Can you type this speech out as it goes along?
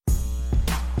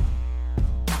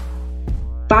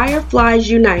Fireflies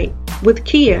Unite with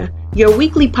Kia, your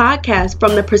weekly podcast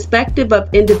from the perspective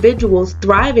of individuals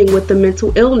thriving with a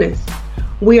mental illness.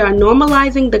 We are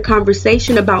normalizing the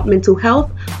conversation about mental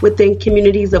health within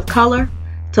communities of color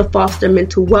to foster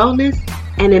mental wellness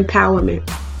and empowerment.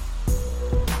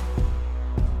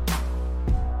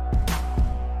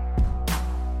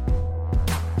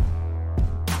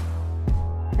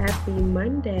 Happy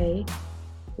Monday.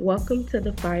 Welcome to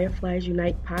the Fireflies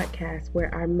Unite podcast,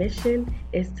 where our mission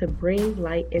is to bring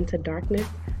light into darkness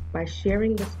by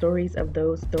sharing the stories of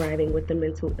those thriving with a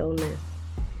mental illness.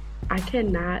 I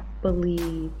cannot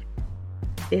believe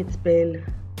it's been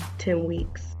 10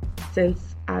 weeks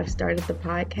since I've started the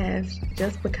podcast,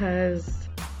 just because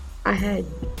I had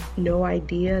no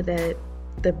idea that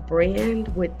the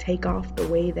brand would take off the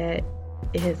way that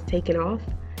it has taken off.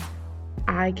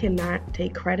 I cannot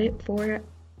take credit for it.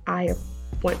 I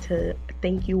want to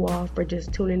thank you all for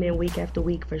just tuning in week after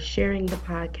week, for sharing the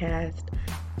podcast.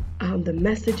 The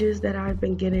messages that I've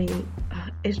been getting,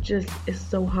 it's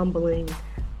so humbling.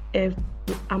 If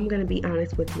I'm going to be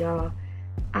honest with y'all,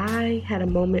 I had a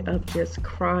moment of just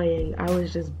crying. I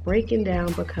was just breaking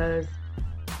down because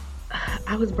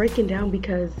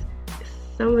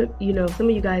some of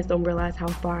you guys don't realize how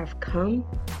far I've come.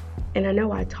 And I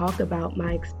know I talk about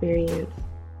my experience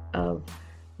of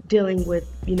dealing with,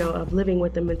 of living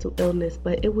with a mental illness,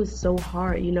 but it was so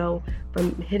hard,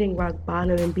 from hitting rock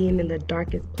bottom and being in the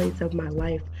darkest place of my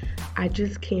life. I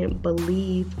just can't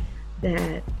believe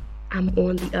that I'm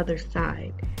on the other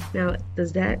side. Now,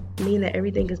 does that mean that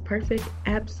everything is perfect?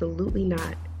 Absolutely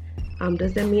not.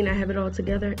 Does that mean I have it all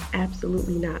together?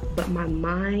 Absolutely not. But my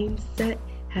mindset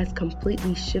has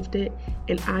completely shifted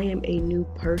and I am a new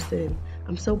person.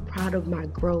 I'm so proud of my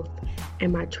growth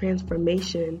and my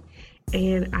transformation.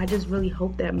 And I just really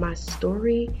hope that my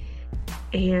story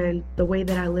and the way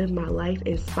that I live my life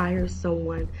inspires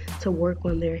someone to work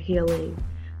on their healing.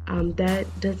 That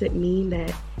doesn't mean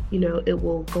that, it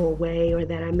will go away or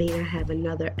that I may not have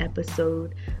another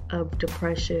episode of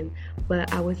depression.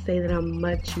 But I would say that I'm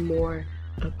much more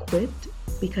equipped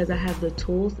because I have the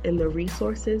tools and the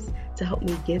resources to help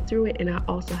me get through it. And I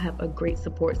also have a great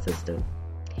support system.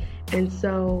 And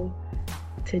so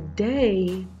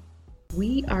today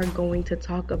we are going to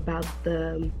talk about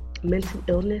the mental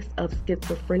illness of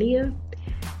schizophrenia.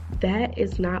 That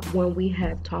is not one we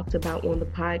have talked about on the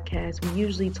podcast. We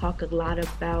usually talk a lot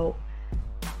about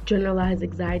generalized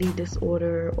anxiety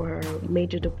disorder or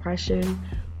major depression.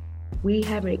 We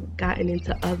haven't gotten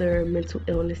into other mental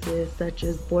illnesses such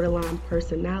as borderline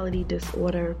personality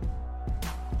disorder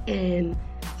and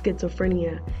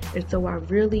schizophrenia. And so I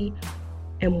really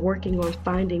am working on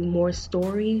finding more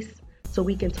stories so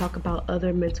we can talk about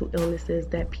other mental illnesses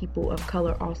that people of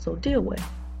color also deal with.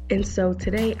 And so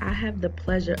today I have the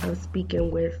pleasure of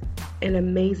speaking with an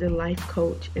amazing life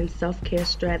coach and self-care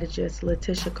strategist,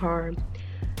 Letitia Carr.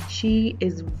 She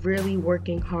is really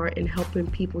working hard in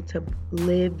helping people to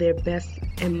live their best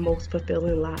and most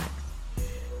fulfilling lives.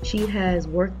 She has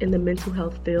worked in the mental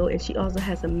health field and she also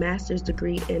has a master's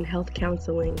degree in health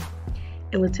counseling.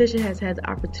 And Letitia has had the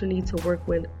opportunity to work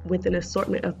with an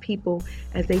assortment of people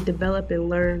as they develop and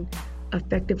learn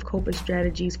effective coping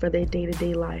strategies for their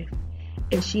day-to-day life.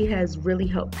 And she has really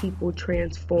helped people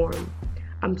transform.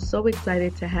 I'm so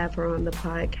excited to have her on the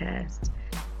podcast.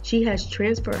 She has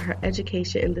transferred her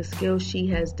education and the skills she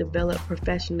has developed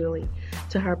professionally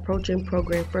to her approaching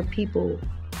program for people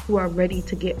who are ready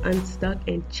to get unstuck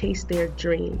and chase their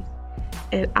dreams.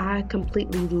 And I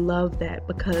completely love that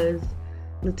because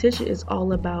Letitia is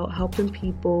all about helping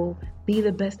people be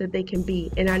the best that they can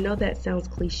be. And I know that sounds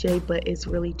cliche, but it's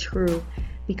really true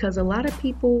because a lot of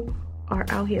people are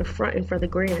out here fronting for the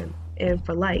gram and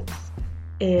for likes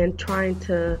and trying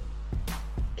to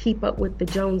keep up with the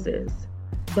Joneses.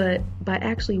 But by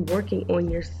actually working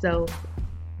on yourself,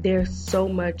 there's so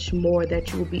much more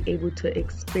that you will be able to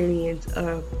experience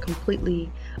a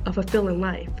fulfilling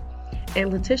life.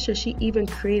 And Letitia, she even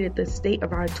created the State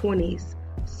of Our 20s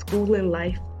School and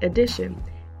Life Edition.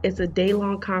 It's a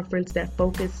day-long conference that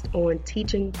focused on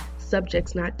teaching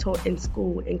subjects not taught in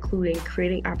school, including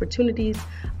creating opportunities,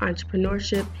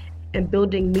 entrepreneurship, and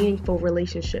building meaningful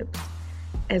relationships,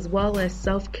 as well as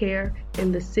self-care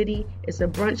in the city. It's a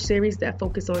brunch series that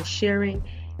focuses on sharing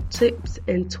tips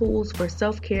and tools for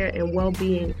self-care and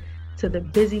well-being to the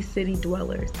busy city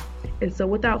dwellers. And so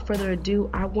without further ado,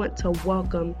 I want to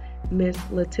welcome Miss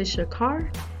Letitia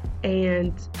Carr,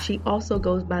 and she also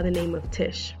goes by the name of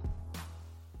Tish.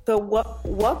 So,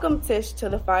 welcome, Tish, to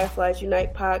the Fireflies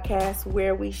Unite podcast,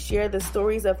 where we share the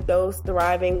stories of those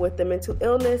thriving with the mental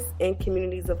illness in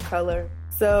communities of color.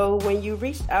 So, when you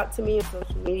reached out to me on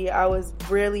social media, I was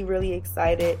really, really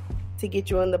excited to get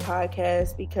you on the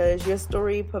podcast because your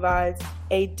story provides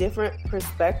a different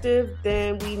perspective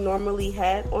than we normally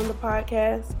had on the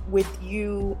podcast. With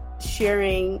you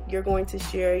sharing, you're going to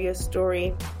share your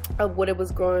story of what it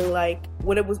was growing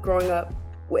up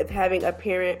with having a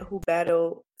parent who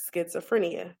battled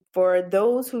schizophrenia. For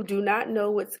those who do not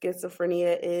know what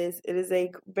schizophrenia is, it is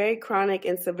a very chronic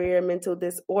and severe mental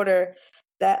disorder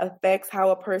that affects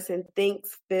how a person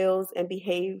thinks, feels, and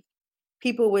behaves.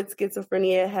 People with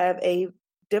schizophrenia have a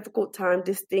difficult time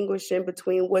distinguishing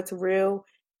between what's real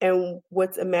and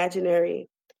what's imaginary.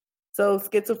 So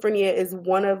schizophrenia is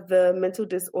one of the mental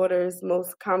disorders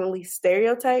most commonly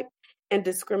stereotyped and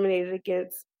discriminated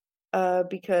against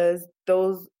because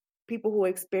those people who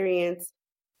experience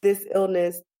this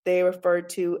illness, they refer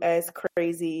to as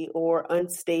crazy or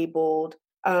unstable.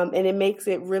 And it makes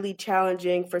it really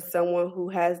challenging for someone who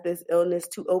has this illness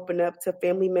to open up to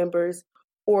family members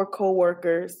or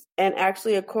coworkers. And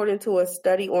actually, according to a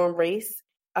study on race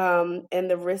and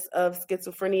the risk of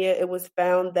schizophrenia, it was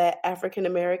found that African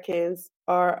Americans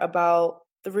are about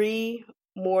 3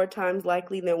 more times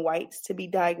likely than whites to be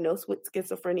diagnosed with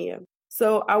schizophrenia.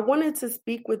 So I wanted to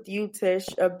speak with you, Tish,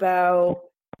 about,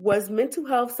 was mental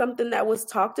health something that was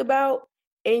talked about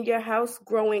in your house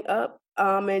growing up?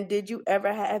 And did you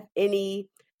ever have any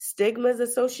stigmas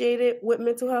associated with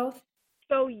mental health?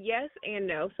 So yes and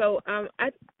no. So I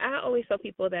always tell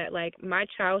people that like my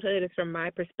childhood is from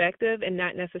my perspective and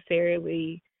not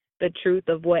necessarily the truth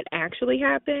of what actually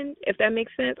happened, if that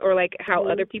makes sense, or like how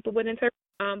other people would interpret.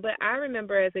 But I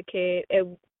remember as a kid,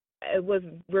 it was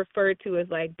referred to as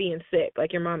like being sick,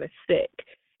 like your mom is sick.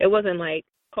 It wasn't like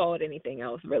called anything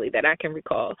else really that I can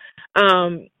recall.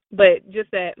 But just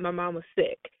that my mom was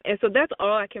sick. And so that's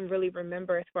all I can really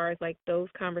remember as far as like those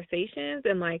conversations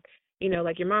and like, you know,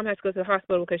 like your mom has to go to the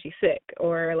hospital because she's sick,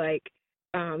 or like,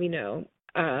 Paula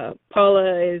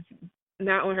is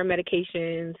not on her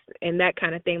medications and that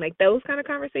kind of thing. Like those kind of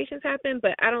conversations happen,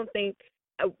 but I don't think,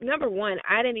 number one,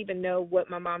 I didn't even know what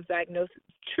my mom's diagnosis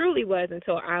truly was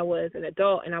until I was an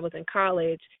adult and I was in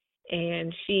college.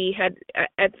 And she had,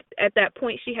 at that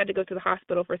point, she had to go to the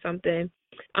hospital for something.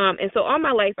 And so all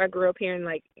my life I grew up hearing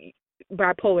like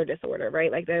bipolar disorder,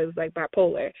 right? Like that was like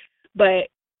bipolar. But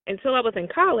until I was in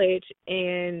college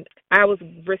and I was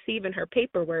receiving her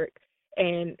paperwork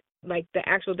and like the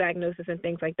actual diagnosis and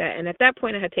things like that. And at that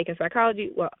point I had taken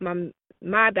psychology. Well,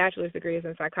 my bachelor's degree is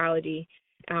in psychology.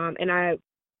 And I,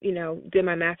 did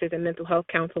my master's in mental health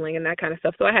counseling and that kind of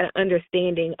stuff. So I had an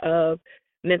understanding of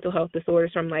mental health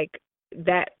disorders from like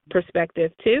that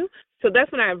perspective too. So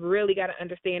that's when I really got to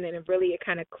understand it, and really it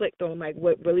kind of clicked on like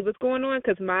what really was going on,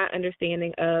 because my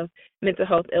understanding of mental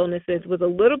health illnesses was a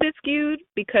little bit skewed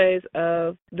because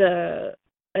of the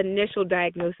initial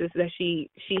diagnosis that she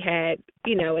had,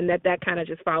 and that kind of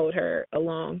just followed her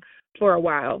along for a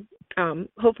while.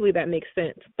 Hopefully that makes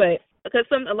sense. But because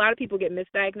a lot of people get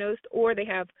misdiagnosed, or they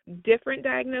have different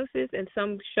diagnoses, and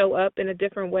some show up in a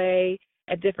different way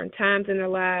at different times in their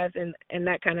lives and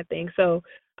that kind of thing. So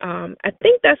I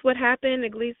think that's what happened,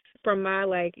 at least from my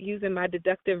like using my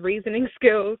deductive reasoning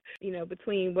skills,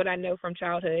 between what I know from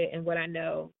childhood and what I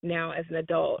know now as an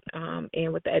adult,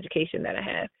 and with the education that I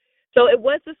have. So it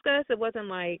was discussed. It wasn't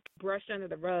like brushed under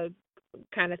the rug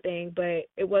kind of thing, but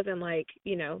it wasn't like,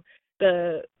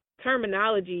 the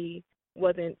terminology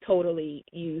wasn't totally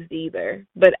used either.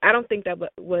 But I don't think that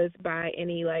was by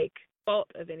any like fault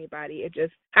of anybody. It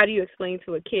just, how do you explain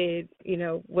to a kid,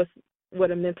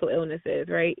 what a mental illness is,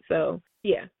 right? So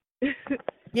yeah.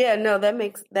 Yeah, no, that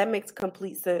makes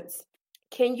complete sense.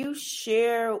 Can you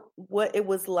share what it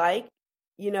was like,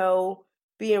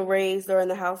 being raised or in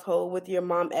the household with your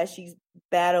mom as she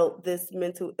battled this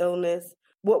mental illness?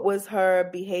 What was her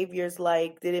behaviors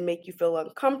like? Did it make you feel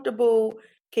uncomfortable?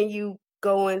 Can you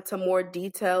go into more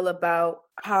detail about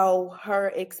how her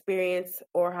experience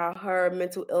or how her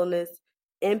mental illness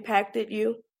impacted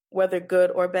you, whether good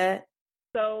or bad?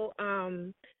 So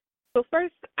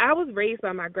first, I was raised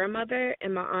by my grandmother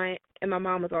and my aunt, and my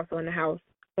mom was also in the house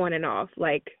on and off,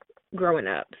 like growing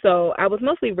up. So I was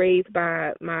mostly raised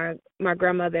by my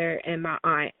grandmother and my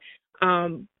aunt.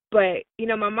 But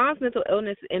my mom's mental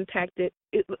illness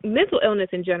mental illness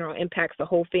in general impacts the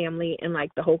whole family and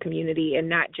like the whole community, and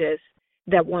not just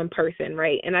that one person,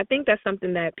 right? And I think that's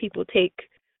something that people take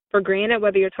for granted,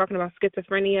 whether you're talking about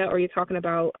schizophrenia or you're talking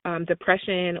about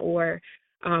depression or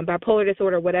bipolar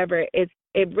disorder, whatever. It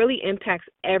really impacts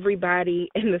everybody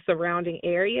in the surrounding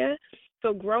area.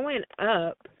 So growing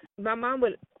up, my mom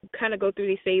would kind of go through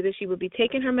these phases. She would be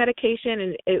taking her medication,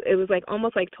 and it was like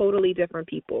almost like totally different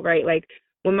people, right? Like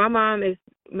when my mom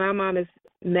is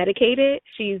medicated,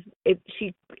 she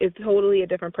is totally a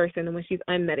different person than when she's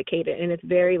unmedicated, and it's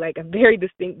very like a very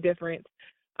distinct difference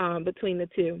between the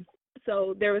two.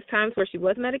 So there was times where she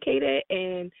was medicated,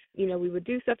 and we would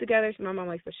do stuff together. My mom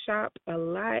likes to shop a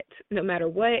lot, no matter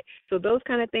what. So those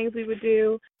kind of things we would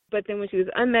do. But then when she was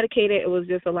unmedicated, it was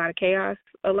just a lot of chaos,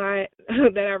 a lot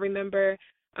that I remember.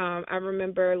 I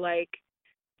remember like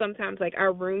sometimes like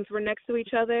our rooms were next to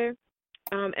each other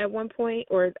at one point,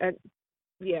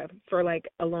 for like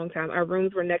a long time. Our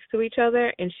rooms were next to each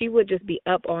other, and she would just be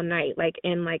up all night, like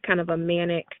in like kind of a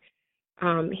manic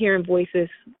hearing voices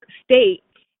state.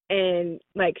 And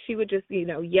like she would just,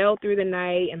 yell through the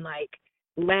night and like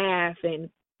laugh and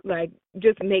like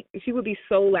she would be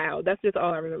so loud. That's just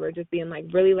all I remember, just being like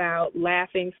really loud,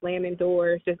 laughing, slamming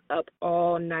doors, just up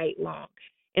all night long.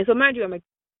 And so mind you, I'm a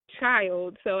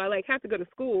child, so I like have to go to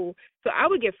school. So I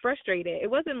would get frustrated.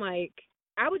 It wasn't like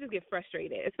I would just get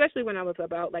frustrated, especially when I was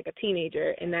about like a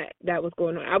teenager and that was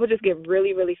going on. I would just get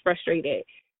really, really frustrated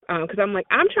because I'm like,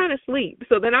 I'm trying to sleep.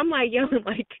 So then I'm like yelling,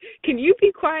 like, can you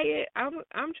be quiet?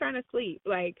 I'm trying to sleep.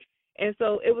 Like, and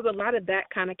so it was a lot of that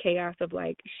kind of chaos of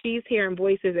like she's hearing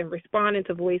voices and responding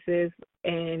to voices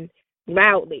and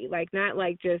loudly, like not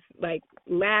like just like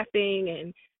laughing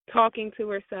and talking to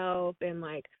herself and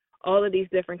like all of these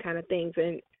different kind of things.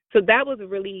 And so that was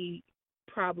really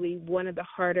probably one of the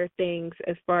harder things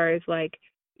as far as like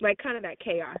kind of that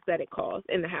chaos that it caused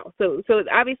in the house. So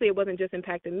obviously it wasn't just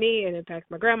impacting me, it impacts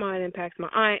my grandma, it impacts my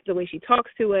aunt, the way she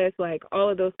talks to us, like all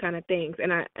of those kind of things.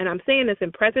 And I'm saying this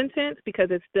in present tense because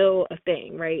it's still a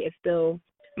thing, right? It's still,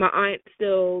 my aunt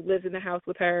still lives in the house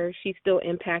with her. She's still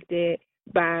impacted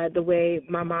by the way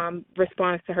my mom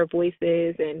responds to her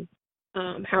voices and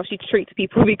how she treats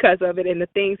people because of it and the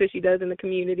things that she does in the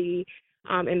community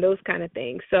and those kind of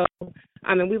things. So,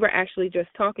 and we were actually just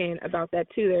talking about that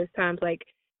too. There's times like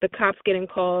the cops getting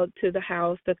called to the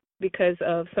house because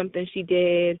of something she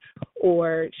did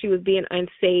or she was being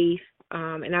unsafe.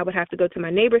 And I would have to go to my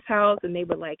neighbor's house and they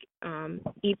would like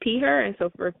EP her. And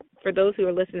so for those who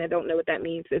are listening that don't know what that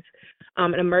means, it's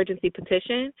an emergency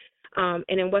petition. And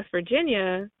in West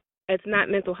Virginia, it's not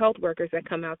mental health workers that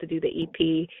come out to do the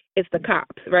EP, it's the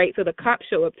cops, right? So the cops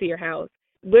show up to your house,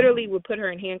 literally would put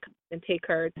her in handcuffs and take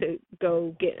her to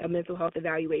go get a mental health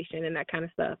evaluation and that kind of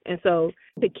stuff. And so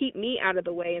to keep me out of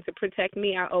the way and to protect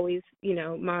me, I always,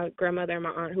 my grandmother and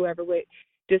my aunt, whoever would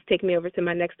just take me over to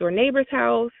my next door neighbor's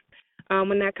house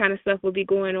when that kind of stuff would be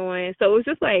going on. So it was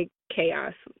just like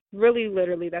chaos. Really,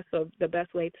 literally, that's the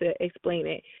best way to explain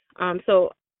it. So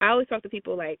I always talk to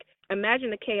people like, imagine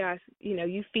the chaos,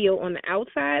 you feel on the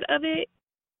outside of it,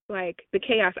 like the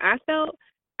chaos I felt.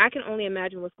 I can only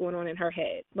imagine what's going on in her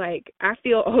head. Like, I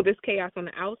feel all this chaos on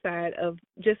the outside of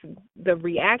just the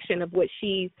reaction of what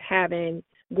she's having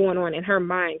going on in her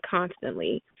mind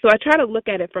constantly. So I try to look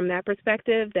at it from that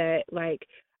perspective that, like,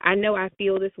 I know I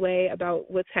feel this way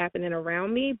about what's happening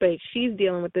around me, but she's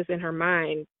dealing with this in her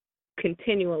mind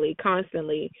continually,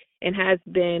 constantly, and has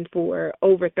been for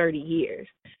over 30 years.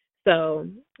 So,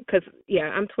 because,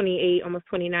 I'm 28, almost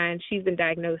 29. She's been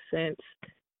diagnosed since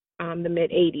the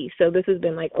mid-'80s. So this has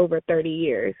been like over 30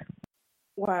 years.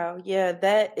 Wow. Yeah,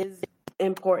 that is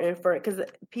important because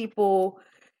people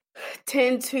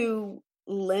tend to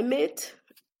limit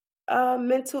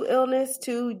mental illness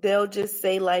too. They'll just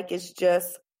say like it's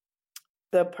just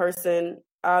the person.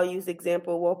 I'll use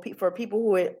example. Well, for people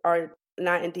who are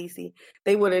not in DC,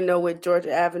 they wouldn't know what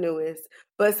Georgia Avenue is.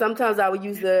 But sometimes I would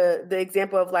use the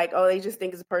example of like, oh, they just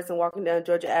think it's a person walking down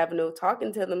Georgia Avenue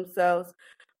talking to themselves.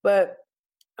 But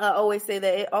I always say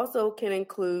that it also can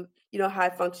include,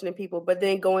 high functioning people. But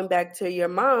then going back to your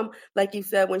mom, like you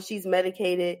said, when she's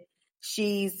medicated,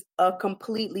 she's a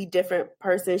completely different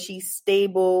person. She's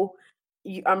stable.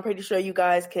 I'm pretty sure you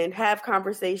guys can have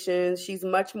conversations. She's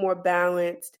much more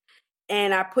balanced.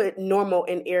 And I put normal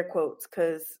in air quotes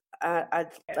because I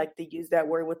like to use that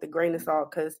word with a grain of salt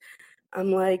because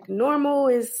I'm like, normal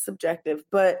is subjective.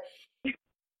 But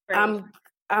right.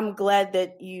 I'm glad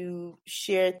that you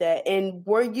shared that. And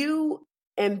were you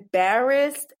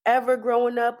embarrassed ever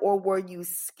growing up, or were you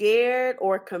scared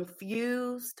or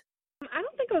confused? I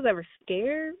don't think I was ever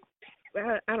scared.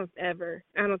 I don't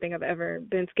think I've ever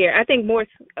been scared. I think more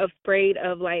afraid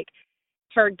of like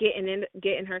her getting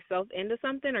herself into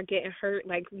something or getting hurt,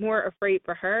 like more afraid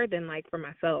for her than like for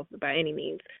myself by any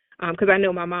means. Because I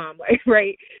know my mom, like,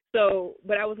 right? So,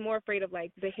 but I was more afraid of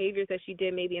like behaviors that she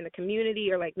did maybe in the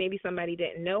community or like maybe somebody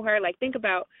didn't know her. Like, think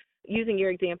about using your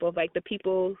example of like the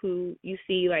people who you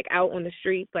see like out on the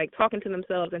streets, like talking to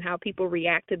themselves and how people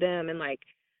react to them and like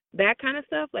that kind of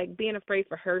stuff, like being afraid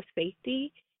for her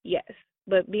safety, yes.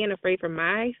 But being afraid for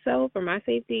myself, for my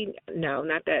safety, no,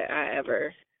 not that I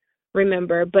ever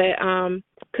remember. But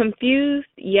confused,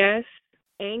 yes.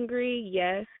 Angry,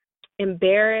 yes.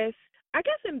 Embarrassed, I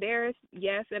guess embarrassed,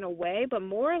 yes, in a way, but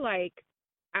more like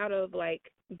out of like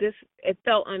this, it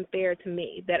felt unfair to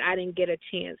me that I didn't get a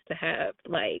chance to have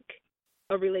like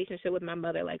a relationship with my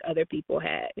mother like other people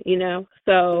had, you know?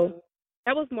 So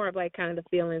that was more of like kind of the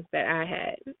feelings that I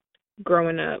had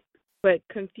growing up. But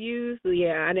confused,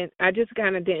 yeah, I just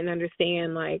kind of didn't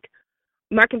understand like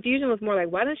my confusion was more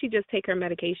like why don't she just take her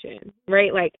medication,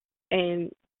 right? Like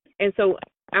and so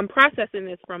I'm processing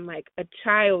this from like a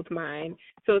child's mind.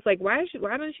 So it's like why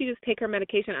don't she just take her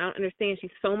medication? I don't understand. She's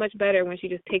so much better when she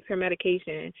just takes her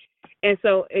medication. And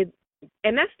so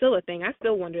and that's still a thing. I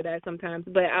still wonder that sometimes,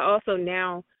 but I also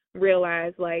now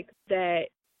realize like that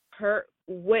her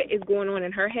what is going on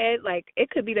in her head, like it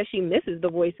could be that she misses the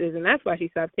voices and that's why she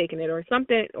stopped taking it or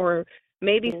something, or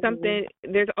maybe something.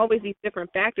 There's always these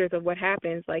different factors of what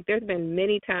happens. Like there's been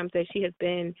many times that she has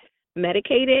been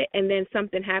medicated and then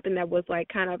something happened that was like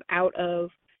kind of out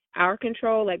of our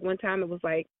control. Like one time it was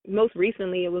like, most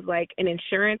recently it was like an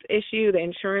insurance issue. The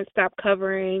insurance stopped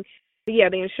covering. Yeah,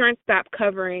 the insurance stopped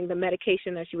covering the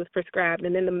medication that she was prescribed,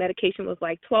 and then the medication was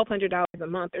like $1,200 a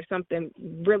month or something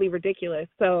really ridiculous.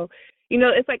 So, you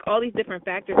know, it's like all these different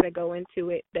factors that go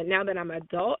into it that now that I'm an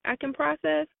adult, I can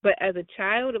process. But as a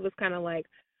child, it was kind of like,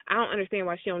 I don't understand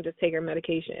why she don't just take her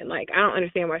medication. Like, I don't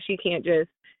understand why she can't just,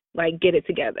 like, get it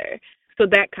together. So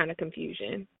that kind of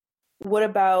confusion. What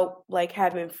about, like,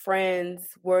 having friends?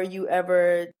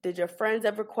 Did your friends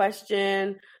ever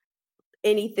question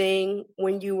anything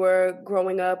when you were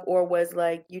growing up, or was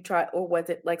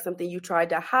it like something you tried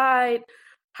to hide?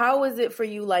 How was it for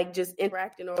you, like just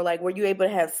interacting, or like were you able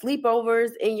to have sleepovers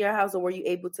in your house, or were you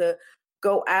able to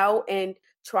go out and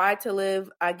try to live,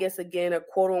 I guess again, a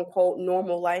quote unquote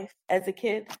normal life as a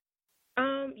kid?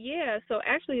 Yeah, so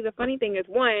actually the funny thing is,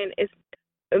 one is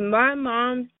my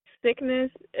mom's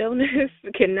illness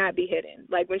cannot be hidden.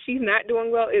 Like when she's not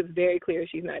doing well, it's very clear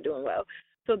she's not doing well.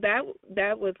 So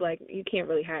that was like, you can't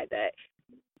really hide that.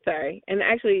 Sorry. And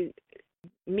actually,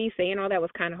 me saying all that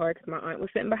was kind of hard because my aunt was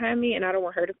sitting behind me, and I don't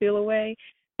want her to feel away.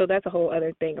 So that's a whole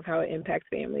other thing of how it impacts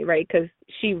family, right? Because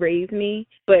she raised me,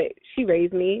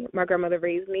 my grandmother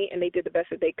raised me, and they did the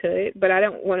best that they could. But I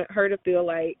don't want her to feel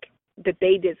like that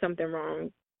they did something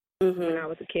wrong when I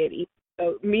was a kid.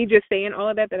 So me just saying all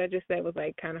of that I just said was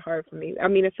like kind of hard for me. I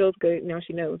mean, it feels good now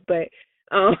she knows, but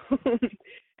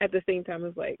at the same time,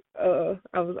 it's like,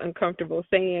 I was uncomfortable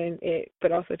saying it,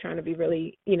 but also trying to be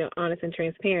really, honest and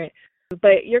transparent.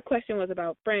 But your question was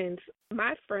about friends.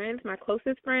 My friends, my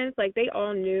closest friends, like they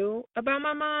all knew about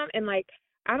my mom, and like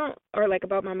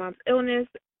about my mom's illness.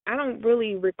 I don't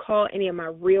really recall any of my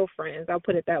real friends, I'll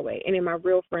put it that way, any of my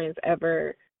real friends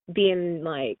ever being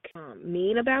like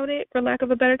mean about it, for lack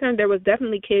of a better term. There was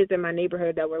definitely kids in my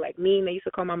neighborhood that were like mean. They used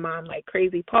to call my mom like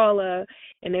Crazy Paula,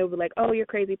 and they would be like, oh, you're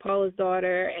Crazy Paula's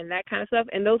daughter, and that kind of stuff.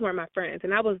 And those weren't my friends.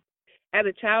 And as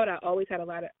a child, I've always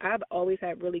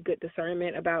had really good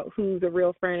discernment about who's a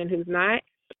real friend and who's not.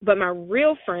 But my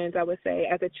real friends, I would say,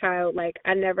 as a child, like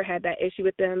I never had that issue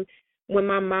with them. When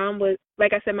my mom was,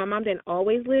 like I said, my mom didn't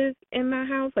always live in my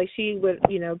house. Like she would,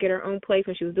 get her own place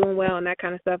when she was doing well and that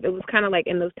kind of stuff. It was kind of like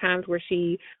in those times where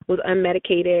she was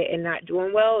unmedicated and not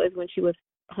doing well is when she was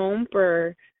home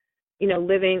for,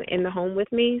 living in the home with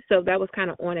me. So that was kind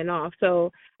of on and off.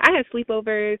 So I had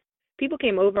sleepovers. People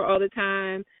came over all the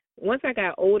time. Once I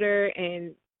got older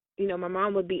and my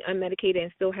mom would be unmedicated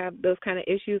and still have those kind of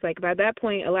issues. Like by that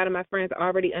point, a lot of my friends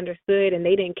already understood and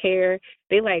they didn't care.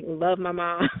 They like love my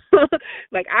mom.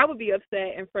 Like I would be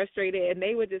upset and frustrated and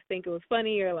they would just think it was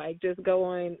funny or like just go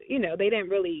on, they didn't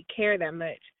really care that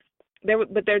much.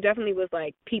 But there definitely was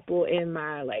like people in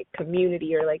my like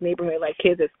community or like neighborhood, like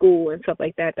kids at school and stuff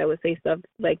like that would say stuff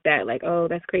like that, like, oh,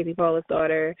 that's Crazy Paula's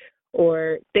daughter,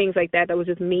 or things like that was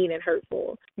just mean and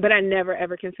hurtful. But I never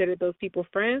ever considered those people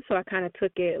friends, so I kind of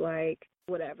took it like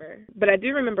whatever. But I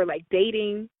do remember like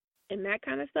dating and that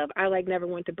kind of stuff. I like never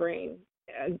wanted to bring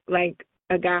like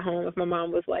a guy home if my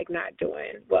mom was like not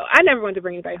doing well. I never wanted to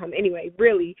bring anybody home anyway,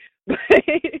 really. But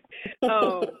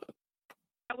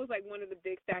that was like one of the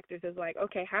big factors is like,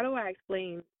 okay, how do I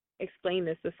explain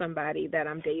this to somebody that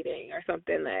I'm dating or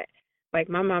something that like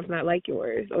my mom's not like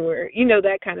yours or,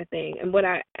 that kind of thing. And what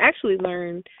I actually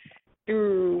learned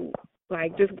through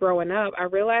like just growing up, I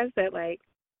realized that like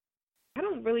I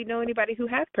don't really know anybody who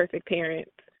has perfect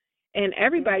parents, and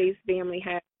everybody's family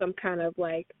has some kind of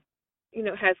like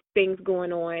has things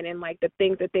going on, and like the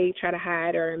things that they try to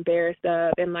hide or embarrassed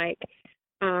of, and like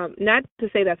not to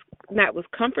say that was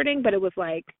comforting, but it was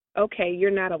like, okay,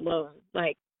 you're not alone.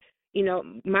 Like,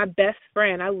 my best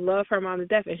friend, I love her mom to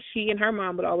death, and she and her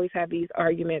mom would always have these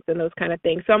arguments and those kind of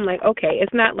things. So I'm like, okay,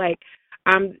 it's not like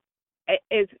I'm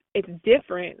it's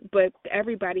different, but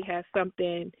everybody has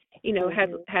something,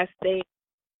 has things,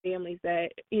 families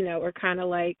that, are kind of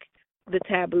like the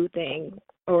taboo thing,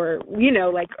 or,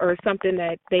 like, or something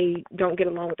that they don't get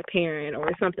along with the parent or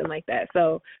something like that.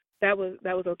 So that was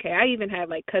okay. I even had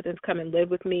like cousins come and live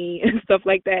with me and stuff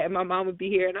like that, and my mom would be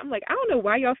here, and I'm like, I don't know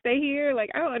why y'all stay here. Like,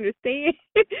 I don't understand.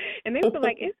 And they were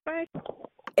like, it's fine.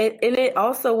 And it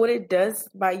also, what it does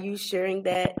by you sharing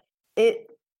that, it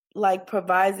like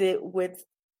provides it with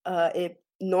it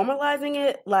normalizing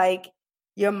it. Like,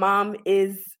 your mom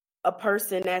is a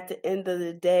person at the end of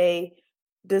the day,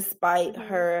 despite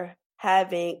her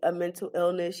having a mental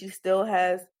illness, she still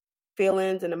has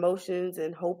feelings and emotions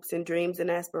and hopes and dreams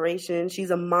and aspirations.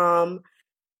 She's a mom.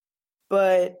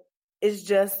 But it's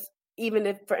just, even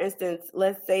if, for instance,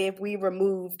 let's say if we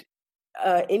removed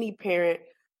any parent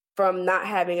from not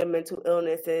having a mental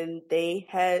illness and they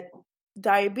had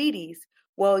diabetes,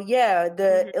 well, yeah,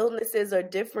 the illnesses are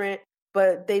different,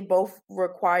 but they both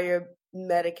require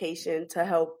medication to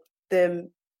help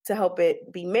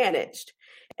it be managed.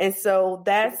 And so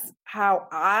that's how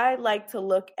I like to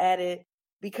look at it,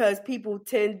 because people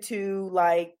tend to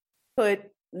like put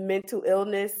mental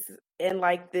illness in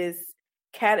like this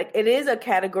it is a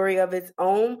category of its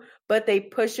own, but they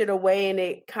push it away and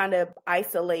it kind of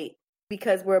isolate,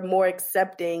 because we're more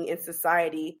accepting in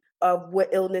society of what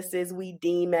illnesses we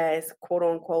deem as quote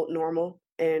unquote normal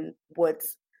and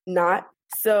what's not.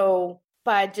 So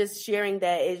by just sharing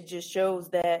that, it just shows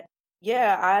that,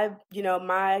 yeah,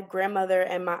 my grandmother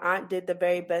and my aunt did the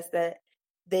very best that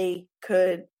they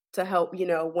could to help,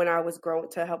 when I was growing,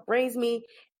 to help raise me.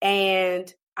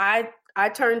 And I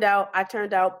turned out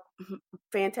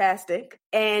fantastic.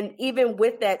 And even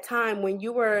with that time, when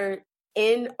you were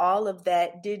in all of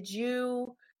that, did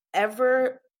you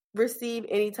ever receive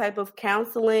any type of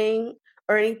counseling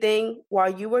or anything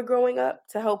while you were growing up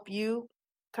to help you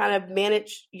kind of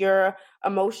manage your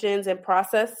emotions and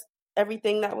process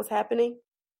everything that was happening?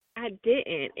 I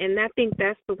didn't. And I think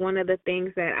that's one of the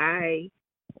things that I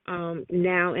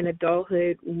now in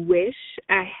adulthood wish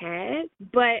I had.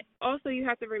 But also you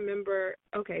have to remember,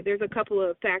 okay, there's a couple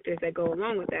of factors that go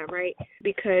along with that, right?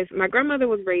 Because my grandmother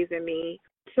was raising me.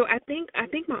 So I think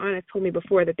my aunt has told me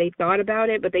before that they thought about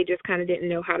it, but they just kind of didn't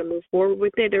know how to move forward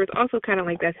with it. There was also kind of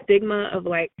like that stigma of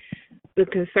like the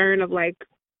concern of like,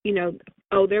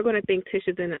 oh, they're going to think Tish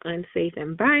is in an unsafe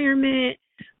environment,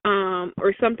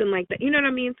 or something like that. You know what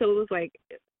I mean? So it was like,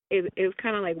 it was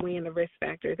kind of like weighing the risk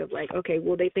factors of like, okay,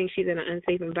 well, they think she's in an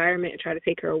unsafe environment and try to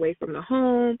take her away from the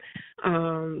home,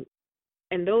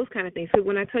 and those kind of things. So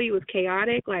when I tell you it's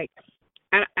chaotic, like,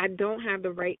 I don't have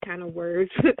the right kind of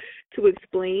words to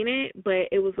explain it, but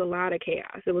it was a lot of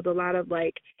chaos. It was a lot of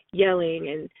like yelling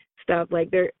and stuff.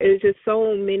 Like, there is just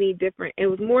so many different, it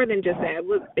was more than just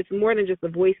that. It's more than just the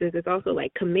voices. It's also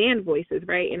like command voices,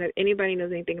 right? And if anybody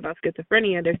knows anything about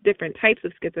schizophrenia, there's different types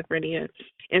of schizophrenia.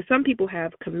 And some people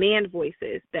have command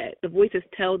voices that the voices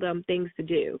tell them things to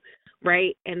do,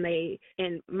 right? And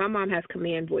my mom has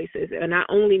command voices. And I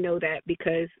only know that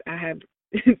because I have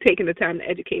taken the time to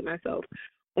educate myself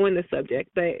on the subject.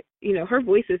 But, her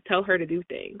voices tell her to do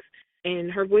things,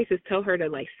 and her voices tell her to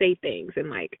like say things, and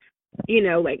like,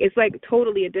 like it's like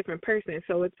totally a different person.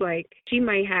 So it's like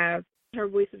her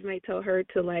voices might tell her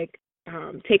to like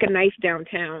take a knife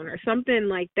downtown or something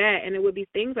like that, and it would be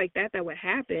things like that would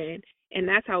happen, and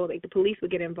that's how like the police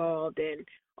would get involved and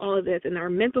all of this. And our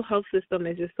mental health system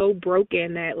is just so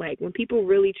broken that like when people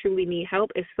really truly need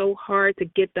help, it's so hard to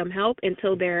get them help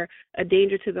until they're a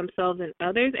danger to themselves and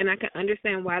others. And I can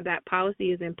understand why that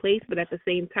policy is in place, but at the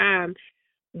same time,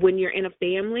 when you're in a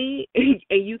family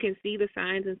and you can see the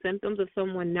signs and symptoms of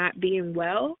someone not being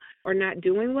well or not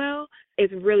doing well,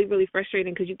 it's really, really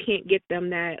frustrating, because you can't get them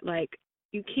that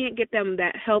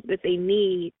help that they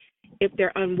need if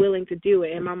they're unwilling to do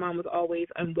it. And my mom was always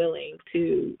unwilling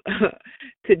to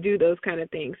do those kind of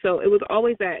things. So it was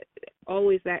always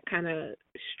that kind of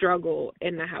struggle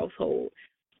in the household.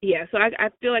 Yeah, so I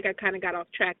feel like I kind of got off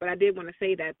track, but I did want to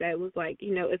say that was like,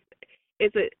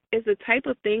 it's a type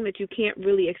of thing that you can't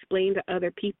really explain to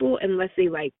other people unless they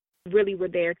like really were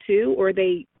there too, or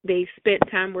they spent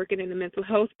time working in the mental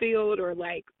health field, or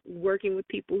like working with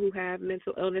people who have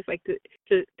mental illness, like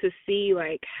to see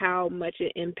like how much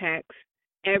it impacts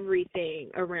everything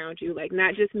around you. Like,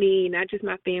 not just me, not just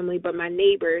my family, but my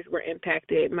neighbors were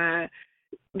impacted. My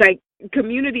like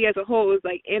community as a whole is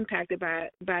like impacted by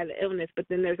the illness, but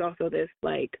then there's also this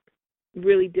like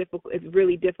really difficult. It's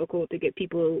really difficult to get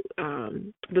people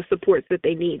the supports that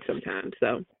they need sometimes.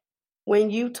 So When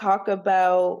you talk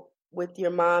about with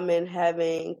your mom and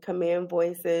having command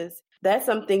voices, that's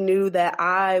something new that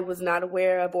I was not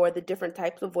aware of, or the different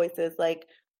types of voices. Like,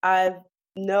 I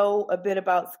know a bit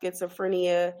about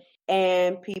schizophrenia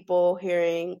and people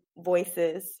hearing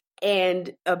voices.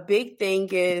 And a big thing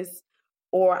is,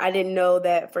 or I didn't know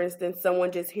that, for instance,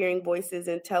 someone just hearing voices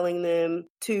and telling them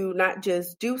to not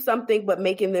just do something, but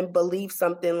making them believe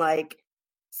something, like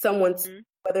someone's,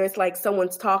 whether it's like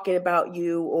someone's talking about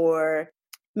you, or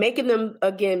making them,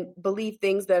 again, believe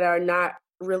things that are not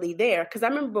really there. Because I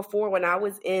remember before, when I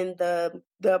was in the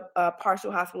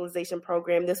partial hospitalization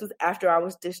program, this was after I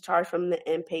was discharged from the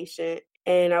inpatient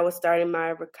and I was starting my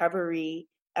recovery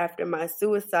after my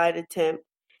suicide attempt.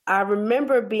 I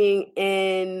remember being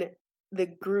in the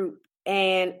group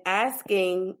and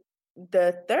asking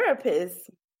the therapist,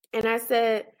 and I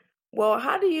said, well,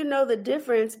 how do you know the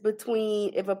difference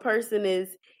between if a person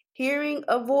is hearing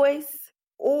a voice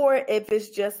or if it's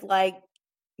just like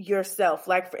yourself?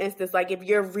 Like, for instance, like if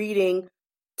you're reading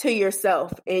to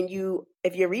yourself and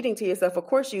if you're reading to yourself, of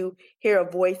course you hear a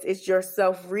voice, it's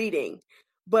yourself reading.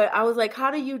 But I was like,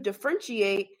 how do you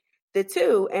differentiate the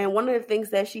two? And one of the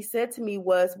things that she said to me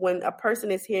was, when a person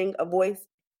is hearing a voice,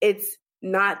 it's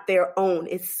not their own,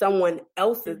 it's someone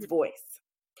else's voice.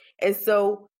 And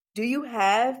so, do you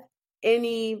have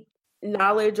any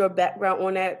knowledge or background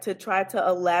on that to try to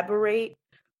elaborate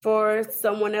for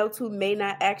someone else who may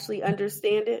not actually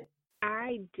understand it?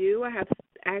 I do. I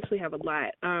actually have a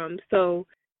lot. So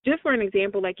just for an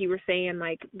example, like you were saying,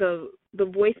 like the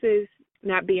voices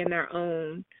not being their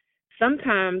own.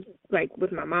 Sometimes, like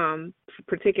with my mom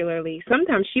particularly,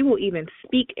 sometimes she will even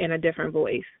speak in a different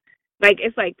voice. Like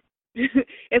it's like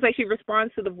it's like she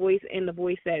responds to the voice in the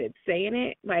voice that it's saying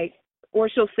it. Like, or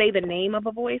she'll say the name of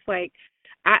a voice. Like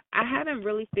I haven't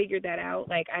really figured that out.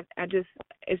 Like I just,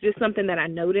 it's just something that I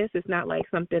noticed. It's not like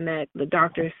something that the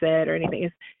doctor said or anything.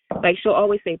 It's like she'll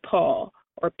always say Paul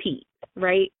or Pete,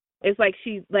 right? It's like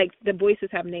the voices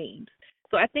have names.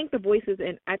 So I think the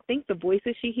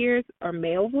voices she hears are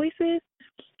male voices,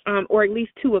 or at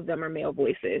least two of them are male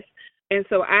voices. And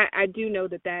so I do know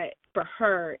that for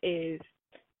her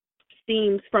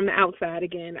seems from the outside,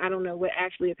 again, I don't know what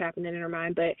actually is happening in her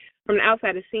mind, but from the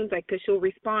outside it seems like, because she'll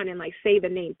respond and like say the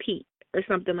name Pete or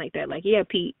something like that, like, yeah,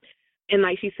 Pete, and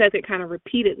like she says it kind of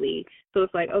repeatedly. So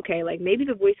it's like, okay, like maybe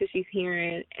the voices she's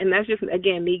hearing, and that's just,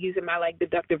 again, me using my like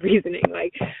deductive reasoning,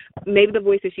 like maybe the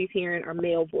voices she's hearing are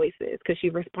male voices because she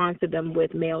responds to them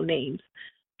with male names.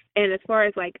 And as far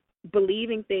as like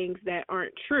believing things that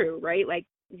aren't true, right, like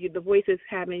the voices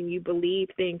having you believe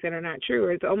things that are not true,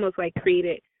 or it's almost like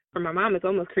created, for my mom, it's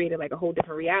almost created like a whole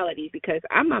different reality, because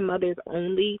I'm my mother's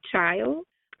only child,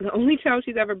 the only child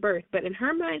she's ever birthed. But in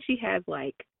her mind, she has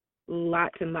like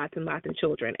lots and lots and lots of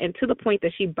children, and to the point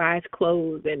that she buys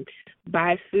clothes and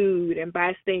buys food and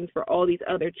buys things for all these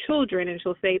other children. And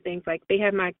she'll say things like,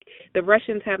 the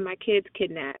Russians have my kids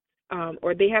kidnapped,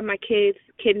 or they have my kids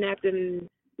kidnapped in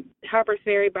Harper's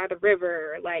Ferry by the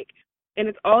river, like, and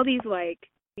it's all these like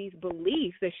these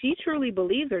beliefs that she truly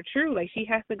believes are true. Like, she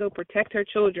has to go protect her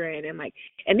children, and like,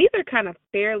 and these are kind of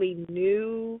fairly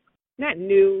new, not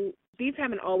new, these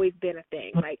haven't always been a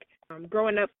thing. Like,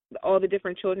 growing up, all the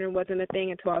different children wasn't a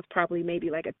thing until I was probably maybe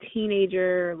like a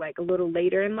teenager, like a little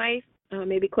later in life,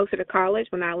 maybe closer to college,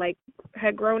 when I like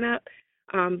had grown up.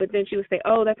 But then she would say,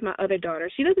 oh, that's my other daughter.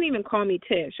 She doesn't even call me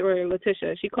Tish or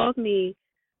Letitia. She calls me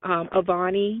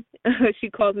Avani. She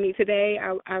calls me today.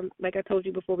 I'm like I told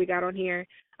you before we got on here,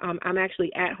 I'm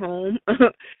actually at home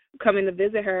coming to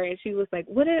visit her, and she was like,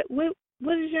 what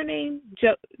is your name?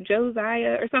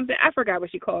 Josiah or something? I forgot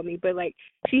what she called me, but like,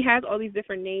 she has all these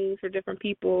different names for different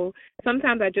people.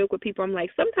 Sometimes I joke with people, I'm like,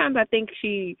 sometimes I think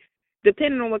she,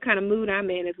 depending on what kind of mood I'm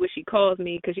in, is what she calls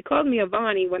me, because she calls me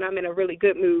Avani when I'm in a really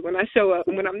good mood, when I show up,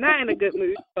 and when I'm not in a good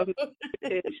mood, she calls me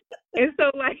Tish. And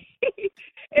so like,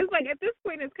 it's like at this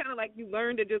point, it's kind of like you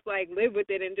learn to just like live with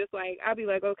it, and just like, I'll be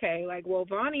like, okay, like, well,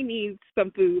 Vonnie needs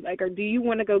some food, like, or do you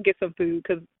want to go get some food?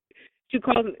 Because she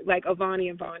calls me like Avani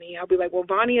and Vonnie. I'll be like, well,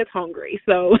 Vonnie is hungry,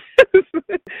 so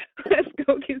let's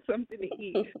go get something to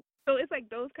eat. So it's like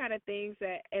those kind of things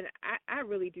that, and I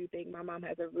really do think my mom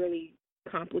has a really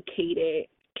complicated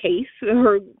case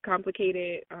or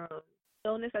complicated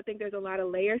illness. I think there's a lot of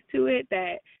layers to it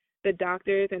that the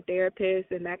doctors and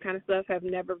therapists and that kind of stuff have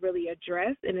never really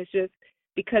addressed, and it's just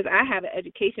because I have an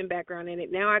education background in it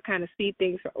now, I kind of see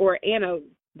things, and a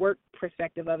work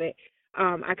perspective of it.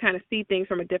 I kind of see things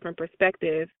from a different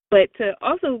perspective. But to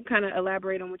also kind of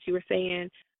elaborate on what you were saying,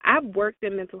 I've worked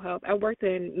in mental health. I worked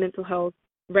in mental health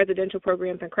residential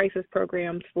programs and crisis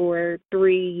programs for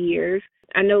 3 years.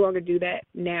 I no longer do that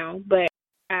now, but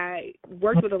I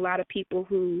worked with a lot of people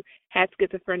who had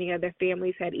schizophrenia. Their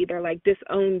families had either like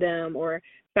disowned them or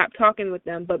stopped talking with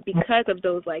them, but because of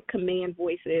those like command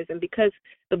voices and because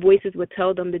the voices would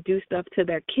tell them to do stuff to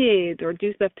their kids or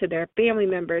do stuff to their family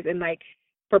members, and like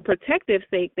for protective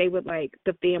sake, they would like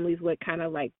the families would kind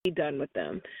of like be done with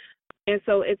them. And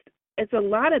so it's a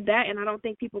lot of that, and I don't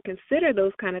think people consider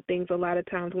those kind of things a lot of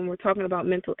times when we're talking about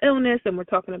mental illness and we're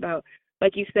talking about,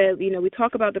 like you said, you know, we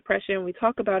talk about depression, we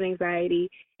talk about anxiety,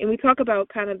 and we talk about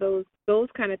kind of those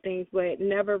kind of things, but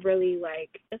never really like,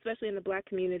 especially in the Black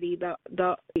community,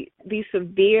 these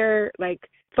severe like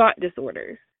thought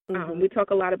disorders. We talk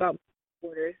a lot about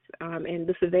disorders and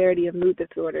the severity of mood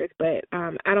disorders, but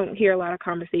I don't hear a lot of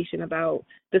conversation about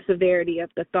the severity of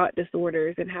the thought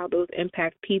disorders and how those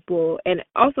impact people. And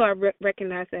also I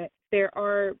recognize that there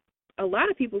are a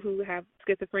lot of people who have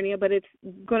schizophrenia, but it's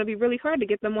going to be really hard to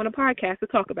get them on a podcast to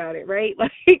talk about it, right?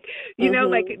 Like, you know,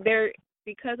 like they're,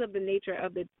 because of the nature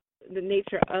of the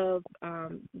nature of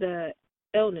the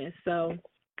illness. So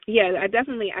yeah,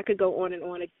 I could go on and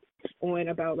on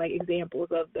about like examples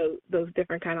of those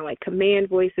different kind of like command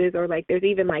voices, or like there's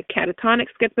even like catatonic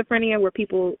schizophrenia where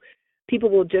people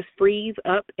will just freeze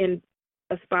up in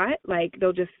a spot, like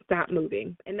they'll just stop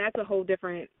moving, and that's a whole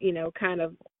different, you know, kind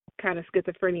of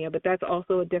schizophrenia, but that's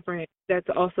also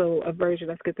a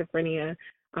version of schizophrenia.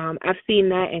 I've seen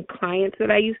that in clients that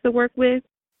I used to work with.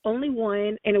 Only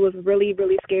one, and it was really,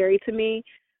 really scary to me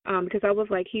because I was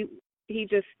like, he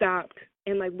just stopped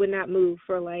and like would not move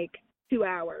for like 2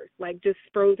 hours, like just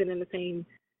frozen in the same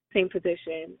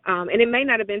position. And it may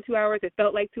not have been 2 hours. It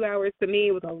felt like 2 hours to me.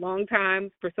 It was a long time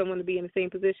for someone to be in the same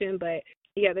position. But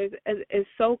yeah, it's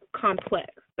so complex.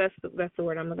 That's the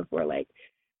word I'm looking for. Like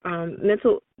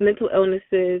mental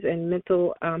illnesses and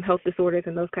mental health disorders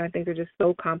and those kind of things are just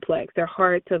so complex. They're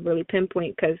hard to really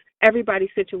pinpoint because everybody's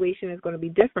situation is going to be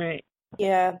different.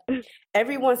 Yeah,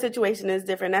 everyone's situation is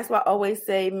different. That's why I always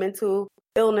say mental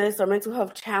illness or mental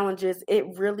health challenges, it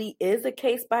really is a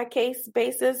case-by-case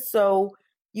basis. So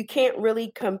you can't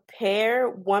really compare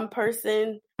one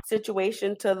person's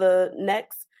situation to the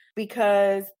next,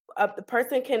 because the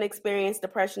person can experience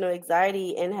depression or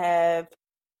anxiety and have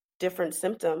different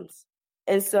symptoms.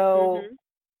 And so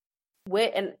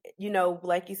and you know,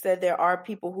 like you said, there are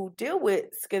people who deal with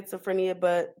schizophrenia,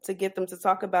 but to get them to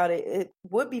talk about it, it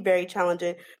would be very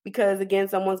challenging because, again,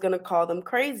 someone's going to call them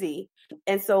crazy.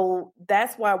 And so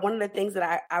that's why one of the things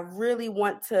that I really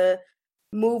want to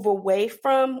move away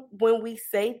from when we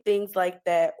say things like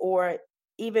that, or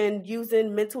even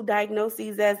using mental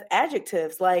diagnoses as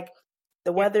adjectives, like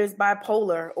the weather's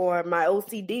bipolar or my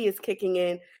OCD is kicking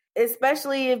in,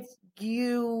 especially if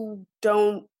you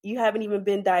haven't even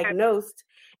been diagnosed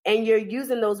and you're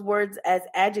using those words as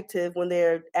adjective when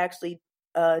they're actually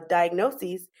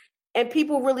diagnoses, and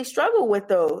people really struggle with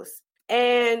those.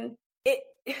 And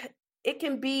it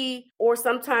can be, or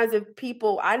sometimes if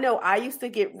people, I know I used to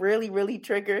get really, really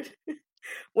triggered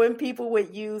when people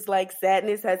would use like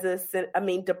sadness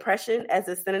depression as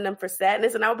a synonym for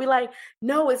sadness. And I would be like,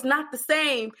 no, it's not the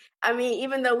same. I mean,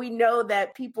 even though we know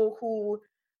that people who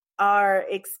are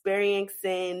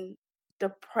experiencing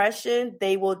depression,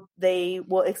 they will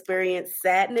experience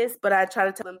sadness, but I try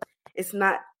to tell them it's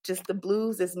not just the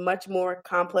blues, it's much more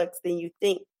complex than you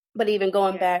think. But even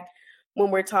going back, when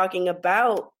we're talking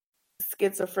about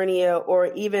schizophrenia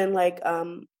or even like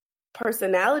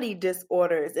personality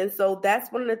disorders, and so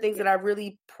that's one of the things that I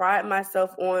really pride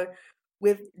myself on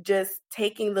with just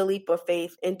taking the leap of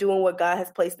faith and doing what God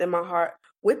has placed in my heart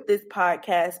with this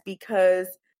podcast, because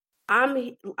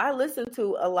I listen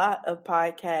to a lot of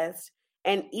podcasts,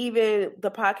 and even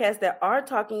the podcasts that are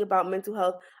talking about mental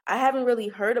health, I haven't really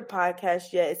heard a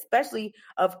podcast yet, especially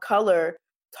of color,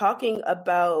 talking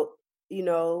about, you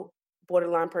know,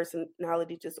 borderline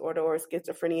personality disorder or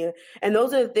schizophrenia. And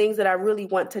those are the things that I really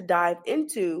want to dive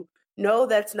into. No,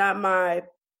 that's not my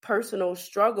personal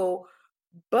struggle,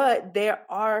 but there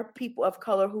are people of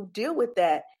color who deal with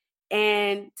that.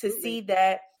 And to see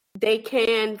that they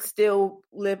can still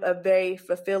live a very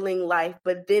fulfilling life.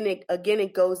 But then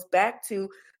it goes back to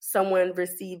someone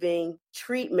receiving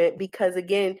treatment, because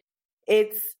again,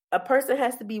 it's a person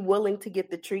has to be willing to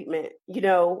get the treatment. You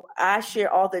know, I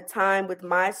share all the time with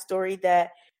my story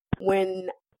that when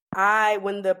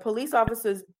the police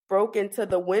officers broke into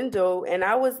the window, and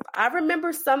I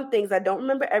remember some things. I don't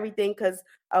remember everything because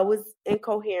I was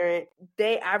incoherent.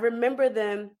 I remember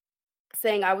them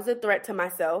saying I was a threat to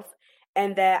myself,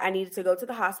 and that I needed to go to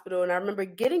the hospital. And I remember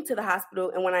getting to the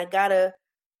hospital, and when I got a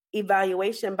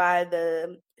evaluation by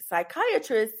the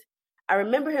psychiatrist, I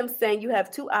remember him saying, you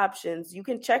have two options. You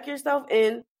can check yourself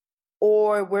in,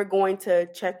 or we're going to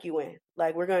check you in.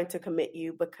 Like, we're going to commit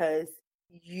you because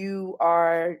you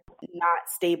are not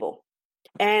stable.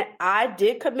 And I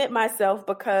did commit myself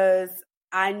because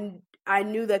I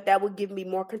knew that would give me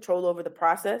more control over the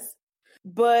process.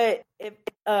 But if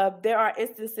there are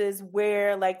instances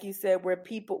where, like you said, where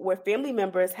family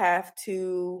members have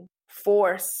to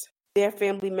force their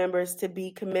family members to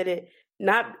be committed,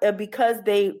 not because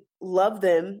they love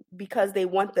them, because they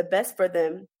want the best for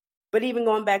them. But even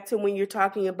going back to when you're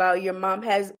talking about your mom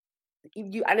I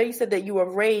know you said that you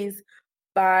were raised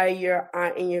by your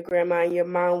aunt and your grandma, and your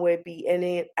mom would be in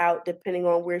and out depending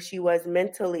on where she was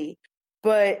mentally.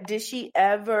 But did she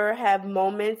ever have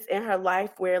moments in her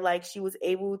life where, like, she was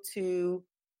able to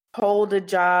hold a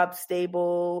job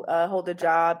stable, hold a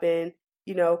job, and,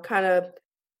 kind of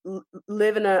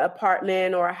live in an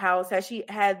apartment or a house? Has she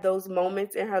had those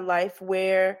moments in her life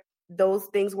where those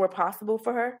things were possible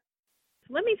for her?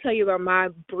 Let me tell you about my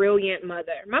brilliant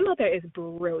mother. My mother is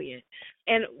brilliant.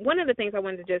 And one of the things I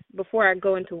wanted to before I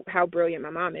go into how brilliant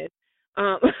my mom is,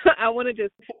 I want to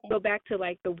just go back to,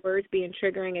 like, the words being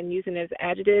triggering and using it as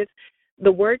adjectives.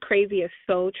 The word crazy is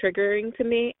so triggering to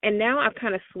me. And now I've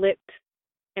kind of slipped,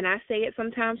 and I say it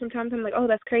sometimes. Sometimes I'm like, oh,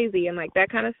 that's crazy, and like that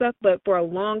kind of stuff. But for a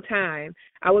long time,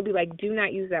 I would be like, do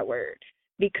not use that word.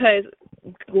 Because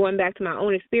going back to my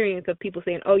own experience of people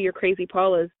saying, oh, you're Crazy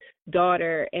Paula's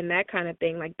daughter, and that kind of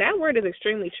thing, like, that word is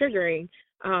extremely triggering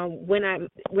when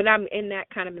I'm in that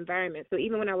kind of environment. So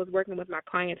even when I was working with my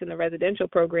clients in the residential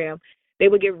program, they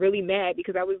would get really mad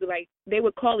because I would be like, they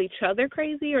would call each other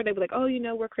crazy, or they would be like, oh,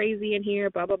 we're crazy in here,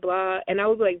 blah, blah, blah. And I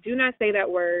would be like, do not say that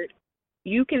word.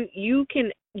 You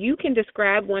can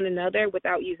describe one another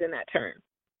without using that term.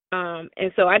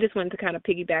 And so I just wanted to kind of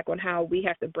piggyback on how we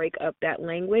have to break up that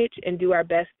language and do our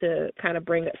best to kind of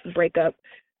break up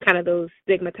kind of those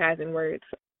stigmatizing words.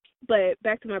 But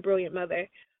back to my brilliant mother.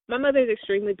 My mother is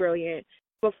extremely brilliant.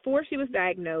 Before she was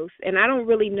diagnosed, and I don't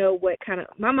really know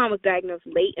my mom was diagnosed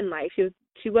late in life.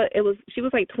 She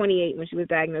was like 28 when she was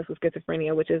diagnosed with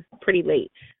schizophrenia, which is pretty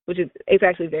late, it's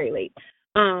actually very late.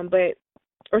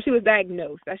 Or she was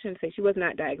diagnosed. I shouldn't say she was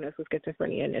not diagnosed with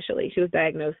schizophrenia initially. She was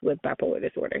diagnosed with bipolar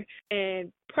disorder.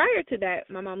 And prior to that,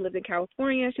 my mom lived in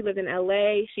California. She lived in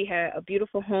LA. She had a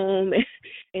beautiful home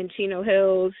in Chino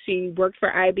Hills. She worked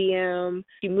for IBM.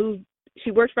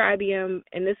 She worked for IBM,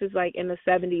 and this is like in the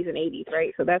 70s and 80s,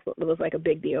 right? So that's what was like a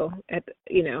big deal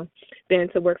then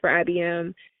to work for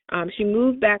IBM. She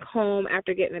moved back home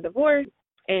after getting a divorce,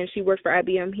 and she worked for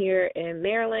IBM here in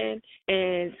Maryland.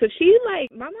 And so my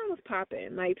mom was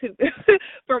popping. Like,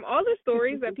 from all the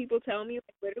stories that people tell me,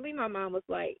 literally my mom was,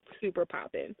 like, super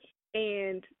popping.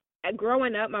 And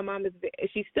growing up, my mom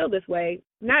she's still this way.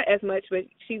 Not as much, but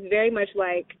she's very much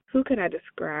like, who can I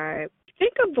describe?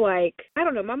 Think of, like, I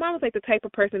don't know, my mom was like the type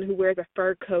of person who wears a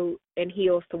fur coat and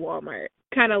heels to Walmart.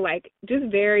 Kind of like, just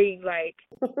very, like,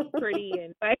 pretty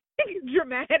and, like,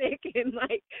 dramatic and,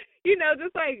 like,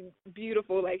 just, like,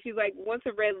 beautiful. Like, she's, like, wants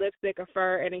a red lipstick, a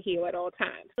fur, and a heel at all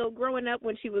times. So growing up,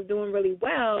 when she was doing really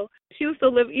well, she would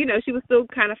still she would still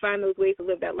kind of find those ways to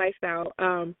live that lifestyle.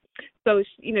 So,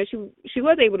 she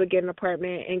was able to get an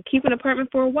apartment and keep an apartment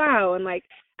for a while. And, like,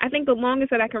 I think the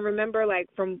longest that I can remember, like,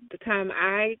 from the time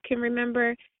I can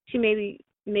remember, she maybe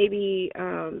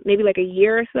like a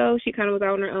year or so, she kind of was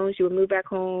out on her own. She would move back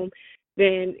home.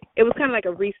 Then it was kind of like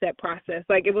a reset process.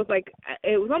 Like, it was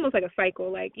almost like a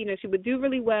cycle. Like, she would do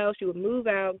really well. She would move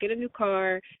out, get a new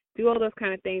car, do all those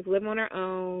kind of things, live on her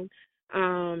own.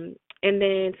 And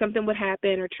then something would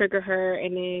happen or trigger her,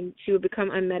 and then she would become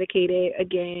unmedicated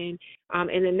again.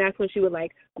 And then that's when she would,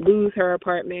 like, lose her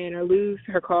apartment or lose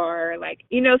her car. Like,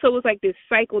 so it was like this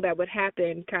cycle that would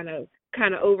happen kind of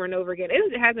over and over again.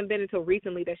 It hasn't been until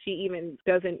recently that she even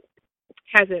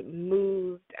hasn't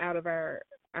moved out of our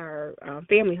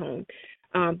family home.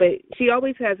 But she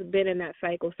always has been in that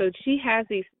cycle. So she has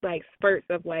these, like, spurts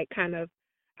of, like, kind of,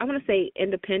 I want to say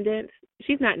independence.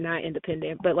 She's not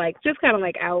independent, but, like, just kind of,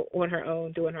 like, out on her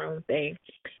own, doing her own thing.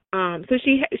 So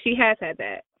she has had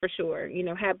that for sure,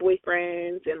 had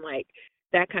boyfriends and, like,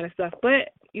 that kind of stuff. But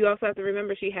you also have to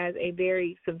remember she has a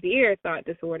very severe thought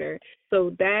disorder.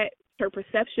 So that her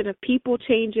perception of people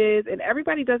changes, and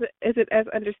everybody isn't as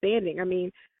understanding. I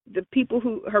mean, the people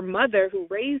her mother who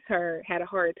raised her had a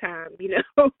hard time,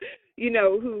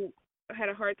 who had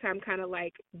a hard time kind of,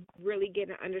 like, really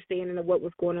getting an understanding of what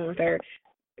was going on with her.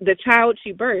 The child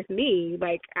she birthed, me,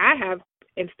 like, I have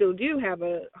and still do have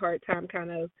a hard time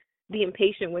kind of being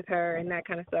patient with her and that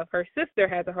kind of stuff. Her sister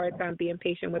has a hard time being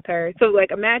patient with her. So,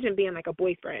 like, imagine being like a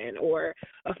boyfriend or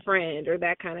a friend or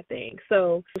that kind of thing.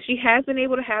 So she has been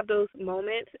able to have those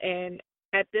moments. And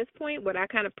at this point, what I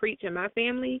kind of preach in my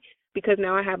family, because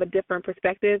now I have a different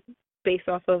perspective based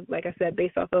off of, like I said,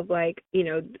 based off of, like, you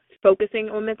know, focusing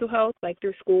on mental health, like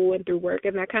through school and through work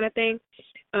and that kind of thing.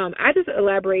 I just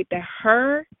elaborate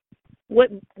that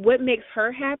what makes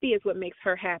her happy is what makes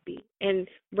her happy. And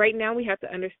right now we have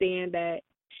to understand that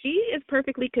she is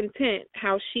perfectly content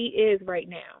how she is right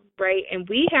now, right? And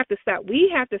we have to stop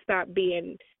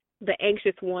being the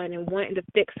anxious one and wanting to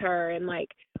fix her and, like,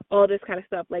 all this kind of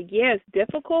stuff. Like, yeah, it's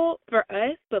difficult for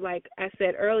us, but like I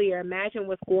said earlier, imagine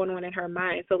what's going on in her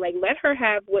mind. So, like, let her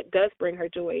have what does bring her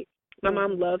joy. My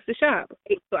mom loves to shop.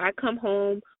 So I come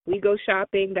home, we go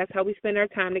shopping. That's how we spend our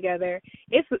time together.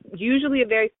 It's usually a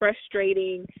very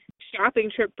frustrating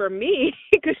shopping trip for me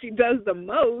because she does the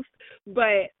most.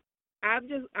 But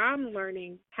I'm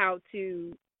learning how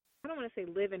to, I don't want to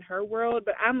say live in her world,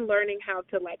 but I'm learning how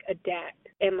to, like, adapt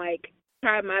and, like,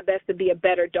 try my best to be a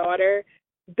better daughter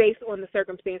based on the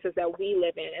circumstances that we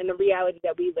live in and the reality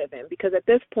that we live in. Because at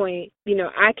this point, you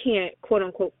know, I can't, quote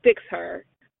unquote, fix her.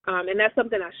 And that's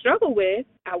something I struggle with.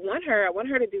 I want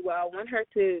her to do well. I want her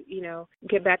to, you know,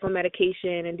 get back on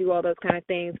medication and do all those kind of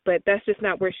things. But that's just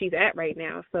not where she's at right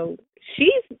now. So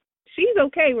she's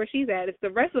okay where she's at. It's the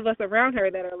rest of us around her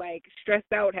that are, like,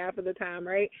 stressed out half of the time,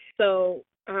 right? So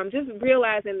just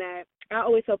realizing that I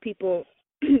always tell people,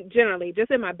 generally,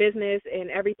 just in my business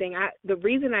and everything, the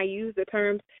reason I use the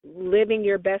terms living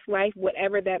your best life,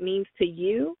 whatever that means to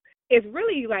you, is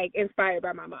really, like, inspired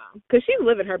by my mom, because she's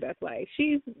living her best life.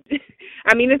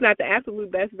 I mean, it's not the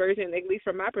absolute best version, at least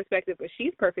from my perspective, but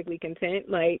she's perfectly content.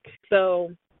 Like,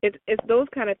 so it's those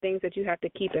kind of things that you have to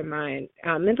keep in mind.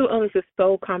 Mental illness is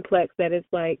so complex that it's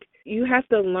like you have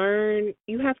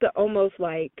to almost,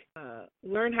 like,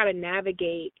 learn how to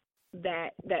navigate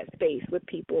that space with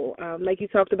people. Like you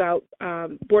talked about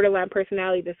borderline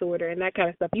personality disorder and that kind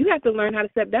of stuff. You have to learn how to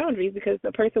set boundaries, because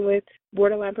the person with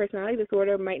borderline personality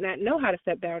disorder might not know how to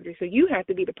set boundaries. So you have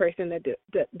to be the person that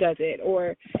does it.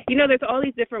 Or, you know, there's all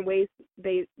these different ways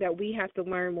that we have to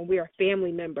learn when we are a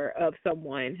family member of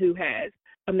someone who has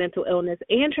a mental illness,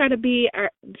 and try to be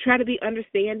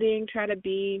understanding, try to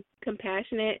be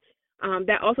compassionate.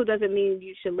 That also doesn't mean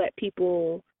you should let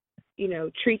people, you know,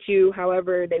 treat you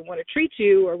however they want to treat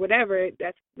you or whatever.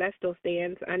 That still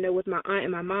stands. I know with my aunt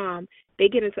and my mom,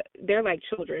 they're like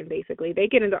children, basically. They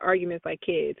get into arguments like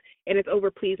kids, and it's over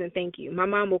please and thank you. My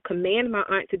mom will command my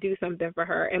aunt to do something for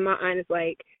her, and my aunt is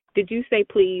like, did you say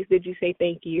please? Did you say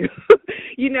thank you?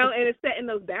 You know, and it's setting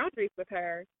those boundaries with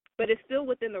her, but it's still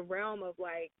within the realm of,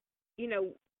 like, you know,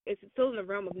 it's still in the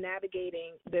realm of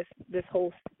navigating this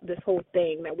whole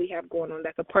thing that we have going on.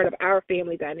 That's a part of our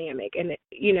family dynamic, and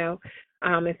you know,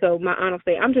 and so my aunt will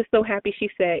say, "I'm just so happy."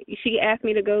 She asked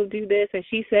me to go do this, and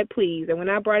she said please, and when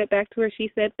I brought it back to her,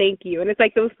 she said thank you. And it's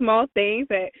like those small things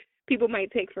that people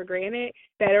might take for granted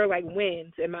that are like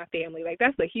wins in my family. Like,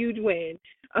 that's a huge win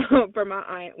for my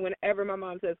aunt whenever my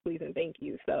mom says please and thank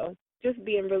you. So just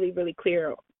being really, really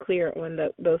clear on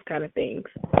those kind of things.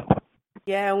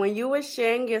 Yeah, when you were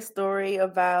sharing your story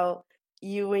about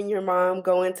you and your mom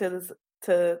going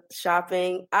to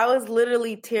shopping, I was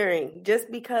literally tearing, just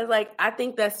because, like, I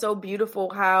think that's so beautiful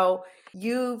how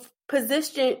you've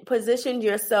positioned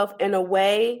yourself in a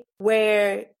way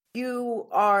where you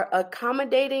are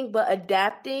accommodating but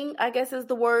adapting, I guess is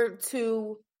the word,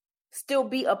 to still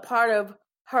be a part of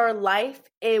her life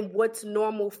and what's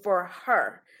normal for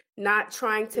her, not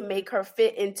trying to make her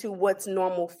fit into what's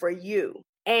normal for you.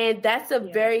 And that's a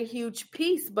very huge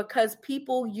piece, because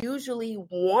people usually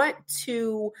want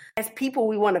to, as people,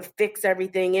 we want to fix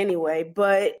everything anyway.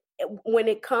 But when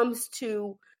it comes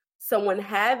to someone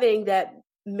having that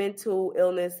mental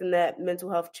illness and that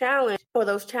mental health challenge, or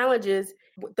those challenges,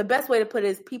 the best way to put it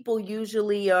is people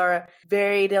usually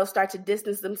they'll start to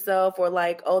distance themselves, or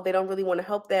like, oh, they don't really want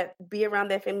to be around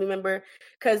that family member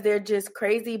because they're just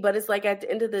crazy. But it's like, at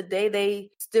the end of the day, they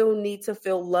still need to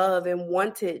feel love and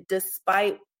wanted,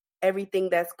 despite everything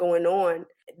that's going on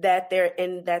that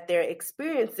they're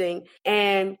experiencing.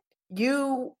 And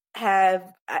you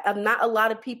have, not a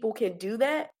lot of people can do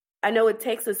that. I know it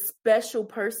takes a special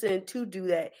person to do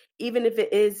that, even if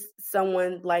it is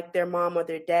someone like their mom or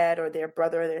their dad or their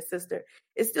brother or their sister.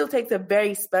 It still takes a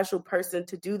very special person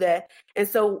to do that. And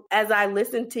so as I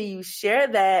listen to you share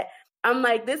that, I'm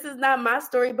like, this is not my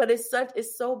story, but it's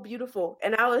so beautiful.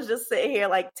 And I was just sitting here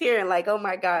like tearing, like, oh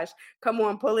my gosh, come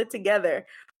on, pull it together.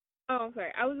 Oh, I'm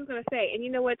sorry. I was just going to say, and you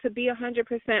know what, to be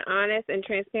 100% honest and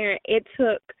transparent, it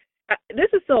took this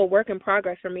is still a work in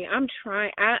progress for me. I'm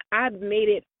trying. I've made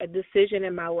it a decision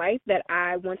in my life that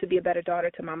I want to be a better daughter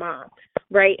to my mom,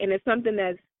 right? And it's something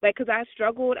that's like, because I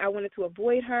struggled. I wanted to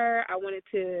avoid her. I wanted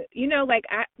to,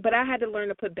 but I had to learn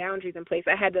to put boundaries in place.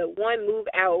 I had to, one, move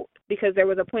out, because there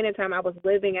was a point in time I was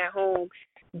living at home,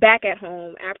 back at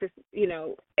home after,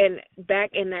 and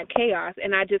back in that chaos,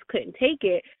 and I just couldn't take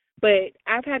it. But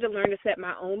I've had to learn to set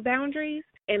my own boundaries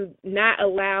and not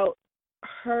allow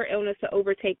her illness to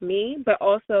overtake me, but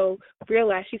also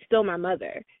realize she's still my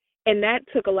mother. And that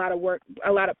took a lot of work,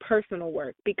 a lot of personal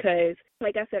work, because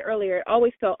like I said earlier, it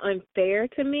always felt unfair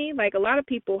to me. Like, a lot of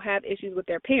people have issues with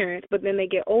their parents, but then they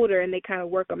get older and they kind of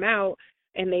work them out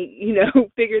and they,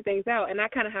 figure things out. And I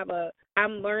kind of have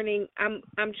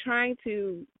I'm trying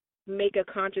to make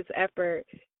a conscious effort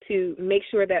to make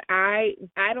sure that I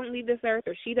don't leave this earth,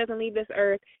 or she doesn't leave this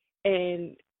earth.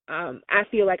 And I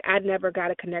feel like I never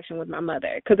got a connection with my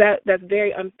mother, because that's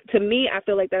very, to me, I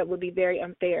feel like that would be very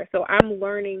unfair. So I'm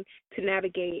learning to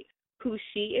navigate who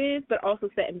she is, but also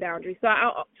setting boundaries. So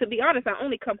to be honest, I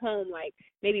only come home like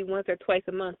maybe once or twice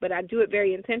a month, but I do it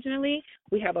very intentionally.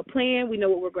 We have a plan. We know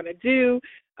what we're going to do.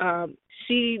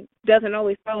 She doesn't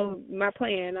always follow my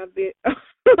plan. I'll be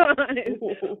honest.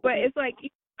 But it's like,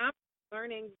 I'm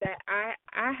learning that I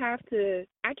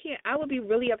would be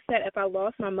really upset if I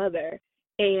lost my mother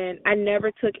and I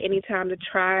never took any time to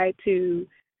try to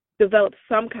develop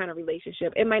some kind of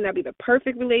relationship. It might not be the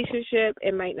perfect relationship.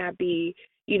 It might not be,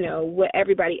 what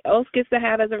everybody else gets to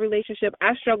have as a relationship.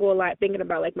 I struggle a lot thinking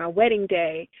about like my wedding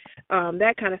day,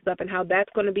 that kind of stuff, and how that's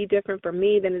going to be different for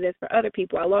me than it is for other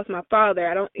people. I lost my father.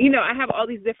 I have all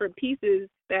these different pieces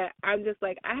that I'm just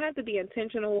like, I have to be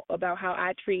intentional about how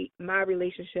I treat my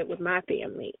relationship with my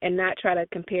family and not try to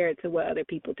compare it to what other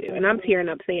people do. And I'm tearing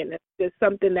up saying this. It's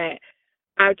something that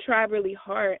I try really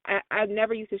hard. I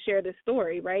never used to share this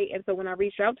story, right? And so when I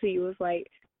reached out to you, it was like,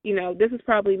 this is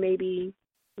probably maybe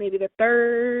the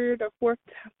third or fourth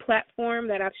platform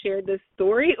that I've shared this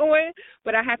story on,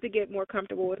 but I have to get more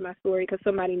comfortable with my story because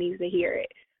somebody needs to hear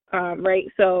it, right?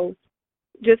 So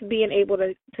just being able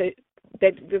to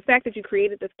that the fact that you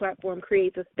created this platform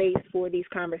creates a space for these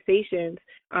conversations,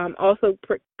 also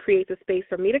creates a space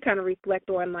for me to kind of reflect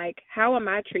on, like, how am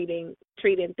I treating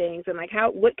things, and like,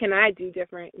 what can I do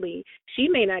differently? She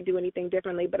may not do anything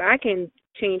differently, but I can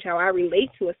change how I relate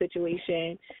to a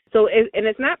situation. So, and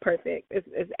it's not perfect.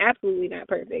 It's absolutely not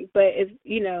perfect, but it's,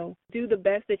 do the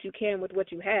best that you can with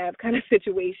what you have kind of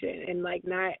situation, and like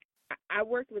not. I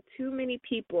worked with too many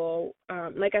people.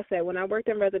 Like I said, when I worked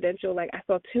in residential, like, I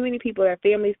saw too many people, their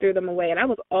families threw them away. And I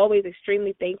was always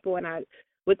extremely thankful. And I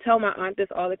would tell my aunt this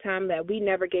all the time, that we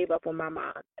never gave up on my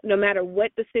mom, no matter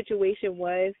what the situation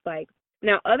was. Like,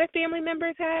 now other family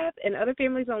members have, and other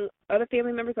family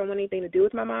members don't want anything to do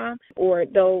with my mom, or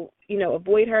they'll,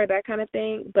 avoid her, that kind of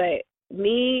thing. But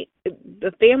me,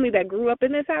 the family that grew up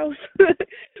in this house,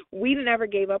 we never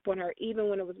gave up on her, even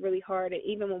when it was really hard, and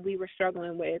even when we were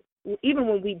even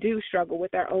when we do struggle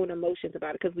with our own emotions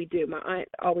about it, because we do. My aunt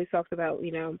always talks about,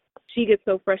 she gets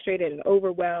so frustrated and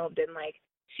overwhelmed, and like,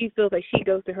 she feels like she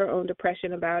goes through her own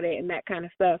depression about it and that kind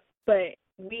of stuff. But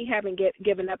we haven't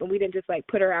given up, and we didn't just like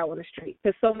put her out on the street,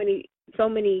 because so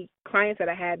many clients that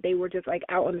I had, they were just like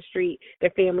out on the street.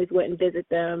 Their families wouldn't visit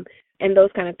them and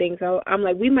those kind of things. So I'm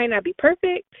like, we might not be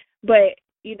perfect, but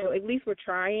at least we're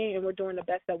trying and we're doing the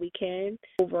best that we can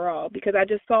overall, because I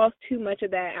just saw too much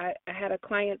of that. I had a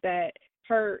client that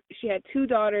she had 2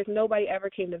 daughters. Nobody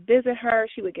ever came to visit her.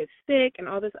 She would get sick and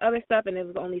all this other stuff, and there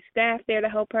was only staff there to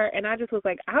help her. And I just was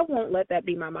like, I won't let that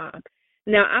be my mom.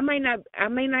 Now, I may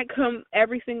not come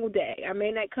every single day. I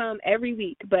may not come every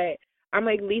week, but I'm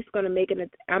at least going to make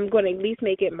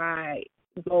it my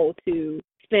goal to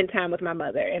spend time with my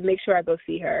mother and make sure I go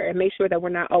see her and make sure that we're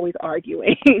not always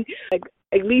arguing. Like,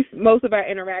 at least most of our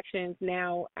interactions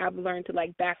now, I've learned to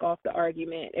like back off the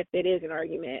argument if it is an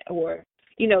argument, or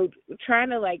trying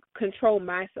to like control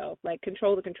myself, like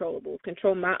control the controllables,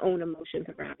 control my own emotions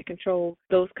around it, control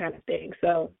those kind of things.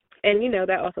 So, and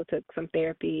that also took some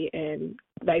therapy and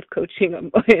life coaching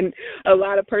and a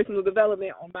lot of personal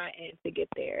development on my end to get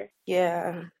there.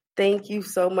 Yeah. Thank you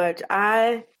so much.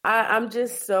 I'm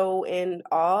just so in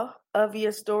awe of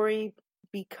your story,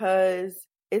 because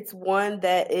it's one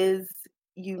that is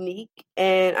unique,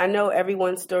 and I know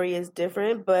everyone's story is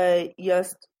different, but your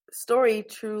story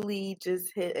truly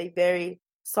just hit a very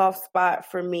soft spot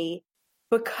for me,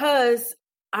 because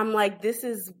I'm like, this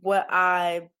is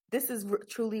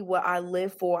truly what I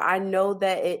live for. I know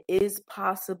that it is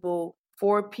possible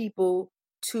for people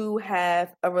to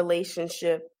have a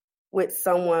relationship with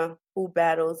someone who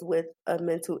battles with a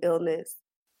mental illness.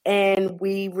 And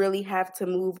we really have to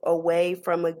move away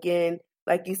from, again,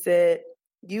 like you said,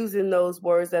 using those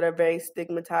words that are very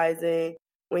stigmatizing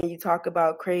when you talk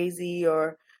about crazy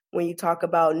or when you talk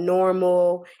about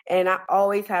normal. And I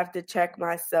always have to check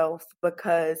myself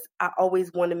because I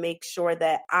always want to make sure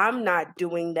that I'm not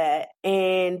doing that.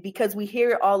 And because we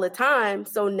hear it all the time,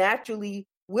 so naturally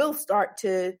we'll start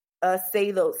to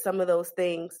say some of those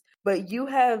things. But you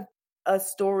have a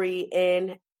story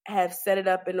and have set it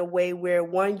up in a way where,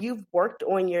 one, you've worked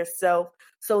on yourself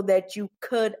so that you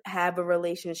could have a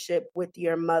relationship with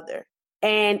your mother.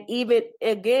 And even,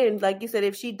 again, like you said,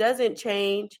 if she doesn't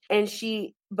change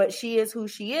but she is who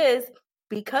she is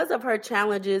because of her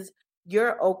challenges,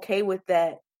 you're okay with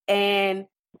that. And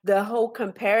the whole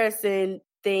comparison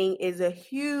thing is a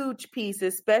huge piece,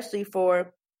 especially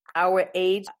for our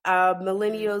age.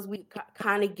 Millennials, we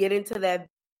kind of get into that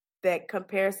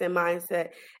comparison mindset,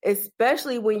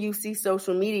 especially when you see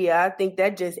social media. I think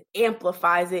that just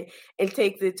amplifies it and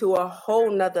takes it to a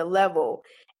whole nother level.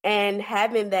 And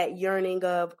having that yearning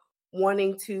of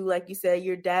wanting to, like you said,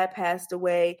 your dad passed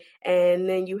away, and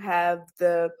then you have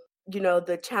the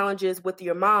challenges with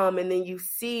your mom, and then you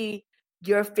see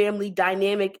your family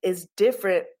dynamic is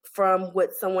different from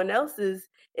what someone else's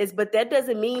is. But that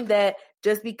doesn't mean that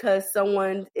just because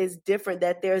someone is different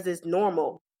that theirs is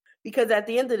normal. Because at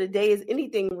the end of the day, is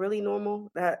anything really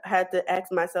normal? I had to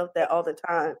ask myself that all the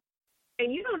time.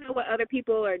 And you don't know what other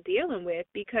people are dealing with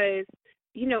because,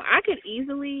 I could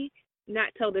easily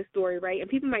not tell this story, right? And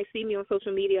people might see me on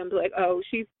social media and be like, oh,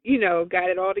 she's, got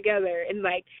it all together, and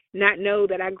like not know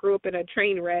that I grew up in a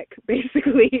train wreck,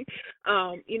 basically,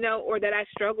 or that I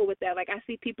struggle with that. Like I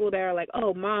see people that are like,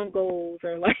 oh, mom goals,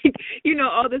 or like,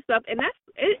 all this stuff. And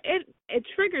it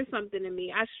triggers something in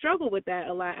me. I struggle with that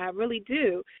a lot. I really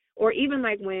do. Or even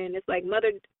like when it's like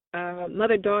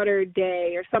mother-daughter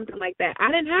day or something like that.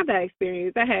 I didn't have that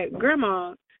experience. I had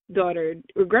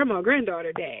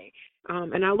grandma-granddaughter day.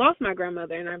 And I lost my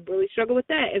grandmother, and I really struggle with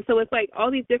that. And so it's like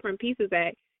all these different pieces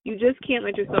that you just can't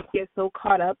let yourself get so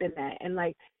caught up in that. And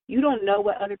like, you don't know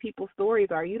what other people's stories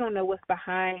are. You don't know what's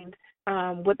behind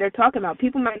what they're talking about.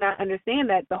 People might not understand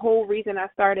that the whole reason I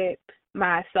started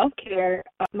my self-care,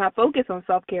 my focus on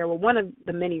self-care, well, one of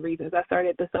the many reasons I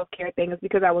started the self-care thing is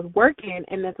because I was working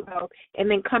in mental health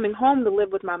and then coming home to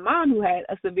live with my mom who had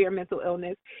a severe mental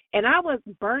illness. And I was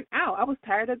burnt out. I was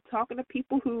tired of talking to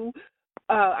people who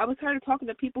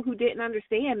didn't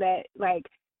understand that, like,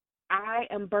 I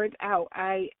am burnt out.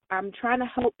 I'm trying to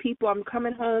help people. I'm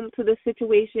coming home to this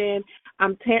situation.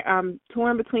 I'm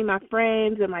torn between my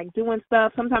friends and like doing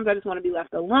stuff. Sometimes I just want to be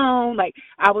left alone. Like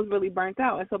I was really burnt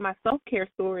out. And so my self-care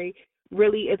story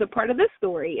really is a part of this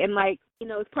story. And like,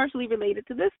 it's partially related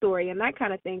to this story and that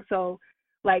kind of thing. So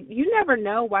like, you never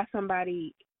know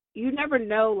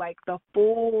like the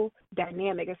full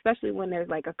dynamic, especially when there's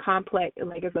like it's a complex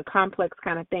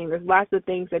kind of thing. There's lots of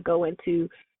things that go into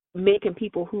making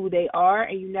people who they are,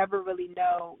 and you never really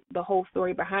know the whole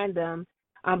story behind them.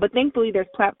 But thankfully there's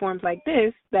platforms like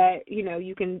this that,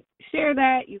 you can share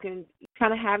that, you can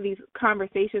kind of have these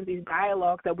conversations, these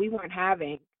dialogues that we weren't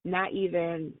having, not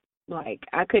even like,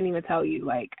 I couldn't even tell you,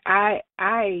 like I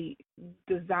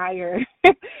desire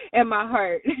in my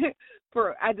heart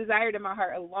I desired in my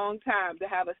heart a long time to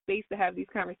have a space to have these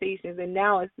conversations. And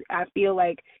now I feel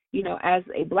like, as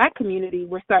a Black community,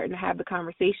 we're starting to have the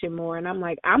conversation more. And I'm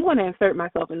like, I'm going to insert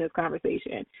myself in this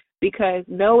conversation because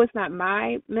no, it's not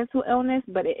my mental illness,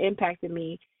 but it impacted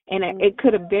me. And it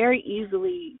could have very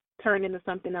easily turned into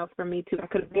something else for me too. I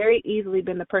could have very easily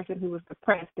been the person who was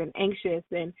depressed and anxious,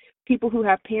 and people who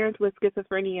have parents with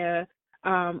schizophrenia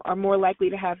are more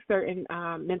likely to have certain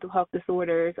mental health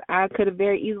disorders. I could have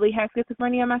very easily had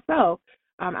schizophrenia myself.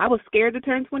 I was scared to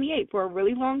turn 28 for a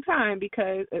really long time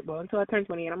until I turned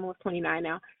 28. I'm almost 29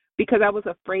 now, because I was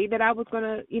afraid that I was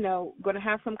gonna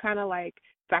have some kind of like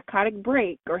psychotic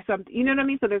break or something. You know what I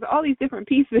mean? So there's all these different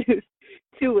pieces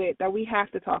to it that we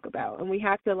have to talk about, and we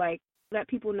have to like let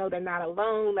people know they're not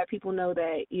alone. Let people know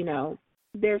that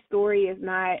their story is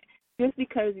not. Just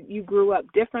because you grew up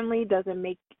differently doesn't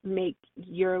make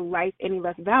your life any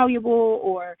less valuable,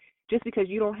 or just because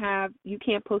you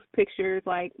can't post pictures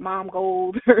like mom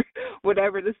gold or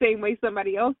whatever the same way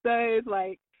somebody else does,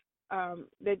 like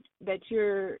that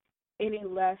you're any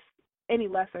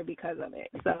lesser because of it.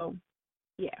 So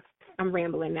yeah, I'm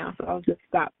rambling now, so I'll just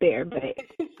stop there. But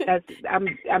I'm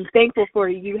thankful for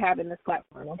you having this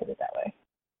platform. I'll put it that way.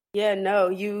 Yeah, no,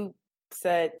 you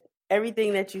said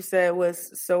everything that you said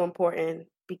was so important,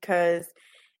 because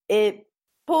it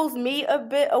pulls me a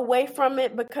bit away from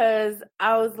it, because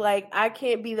I was like, I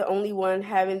can't be the only one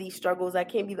having these struggles. I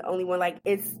can't be the only one. Like,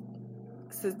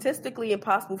 statistically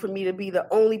impossible for me to be the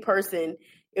only person.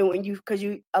 And because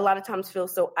you a lot of times feel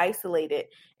so isolated.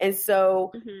 And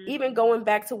so even going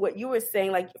back to what you were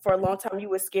saying, like for a long time you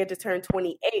were scared to turn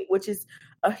 28, which is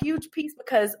a huge piece,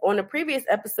 because on a previous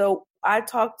episode I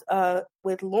talked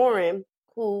with Lauren,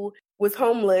 who was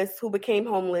homeless, who became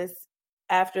homeless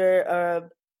after a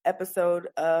episode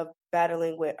of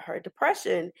battling with her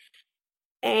depression.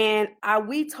 And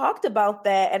we talked about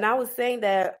that, and I was saying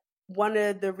that one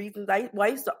of the reasons I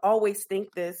used to always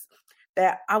think this,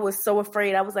 that I was so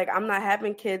afraid. I was like, I'm not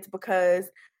having kids because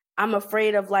I'm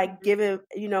afraid of like giving,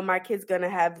 my kid's gonna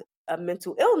have a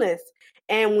mental illness.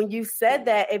 And when you said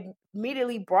that, it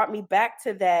immediately brought me back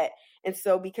to that. And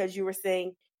so because you were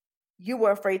saying you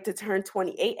were afraid to turn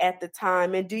 28 at the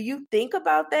time, and do you think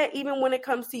about that even when it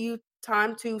comes to you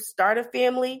time to start a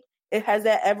family? Has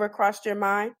that ever crossed your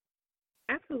mind?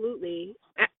 Absolutely.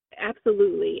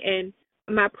 Absolutely. And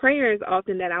my prayer is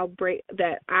often that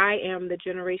that I am the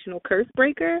generational curse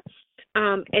breaker.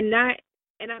 And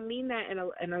I mean that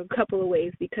in a couple of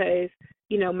ways, because,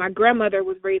 my grandmother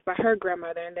was raised by her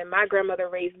grandmother, and then my grandmother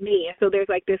raised me. And so there's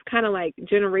like this kind of like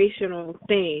generational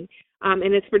thing.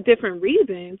 And it's for different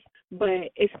reasons, but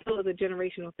it still is a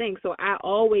generational thing. So I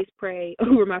always pray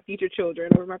over my future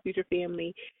children, over my future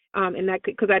family, and that,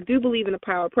 because I do believe in the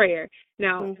power of prayer.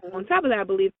 Now, on top of that, I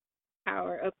believe in the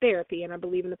power of therapy, and I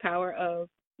believe in the power of,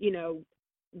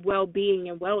 well-being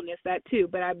and wellness, that too.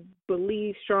 But I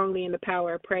believe strongly in the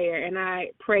power of prayer, and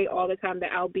I pray all the time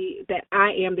that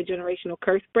I am the generational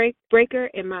curse breaker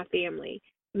in my family.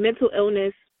 Mental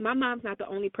illness, my mom's not the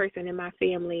only person in my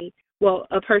family, well,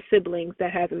 of her siblings,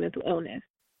 that has a mental illness.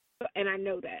 And I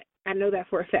know that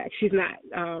for a fact. She's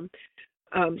not.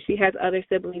 She has other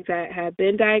siblings that have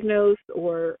been diagnosed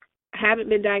or haven't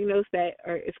been diagnosed,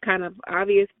 it's kind of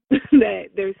obvious that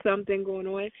there's something going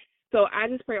on. So I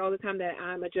just pray all the time that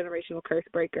I'm a generational curse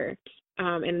breaker,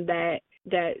 and that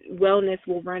wellness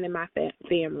will run in my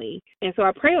family. And so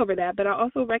I pray over that, but I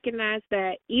also recognize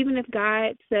that even if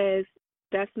God says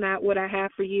that's not what I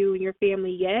have for you and your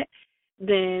family yet,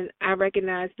 then I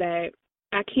recognize that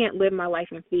I can't live my life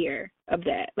in fear of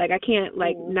that. Like, I can't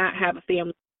not have a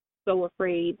family so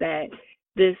afraid that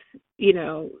this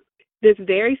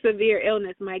very severe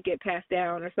illness might get passed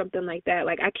down or something like that.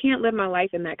 Like, I can't live my life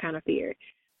in that kind of fear.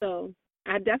 So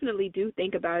I definitely do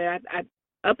think about it.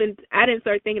 I didn't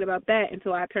start thinking about that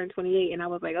until I turned 28, and I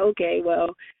was like, okay, well,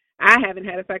 I haven't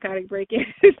had a psychotic break yet,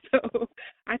 so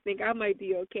I think I might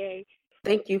be okay.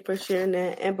 Thank you for sharing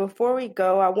that. And before we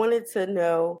go, I wanted to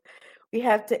know, we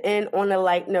have to end on a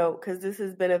light note because this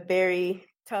has been a very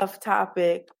tough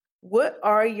topic. What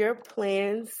are your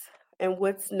plans and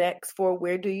what's next for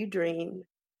Where Do You Dream?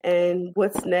 And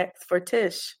what's next for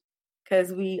Tish?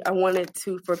 Because I wanted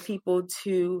for people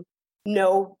to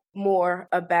know more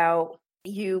about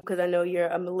you, because I know you're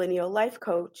a millennial life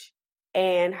coach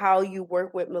and how you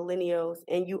work with millennials.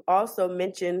 And you also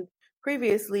mentioned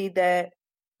previously that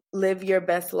live your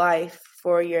best life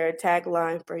for your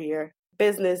tagline for your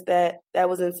business that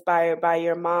was inspired by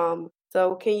your mom.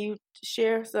 So can you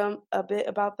share a bit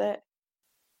about that?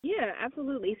 Yeah,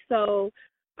 absolutely. So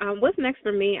what's next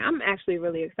for me? I'm actually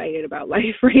really excited about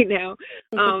life right now.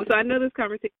 So I know this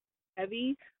conversation is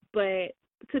heavy, but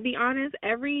to be honest,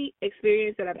 every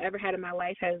experience that I've ever had in my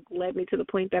life has led me to the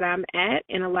point that I'm at,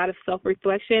 and a lot of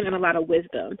self-reflection and a lot of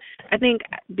wisdom. I think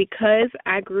because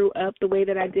I grew up the way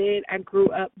that I did, I grew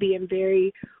up being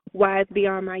very wise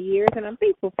beyond my years, and I'm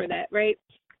thankful for that, right?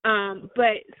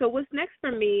 But so what's next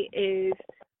for me is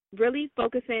really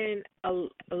focusing a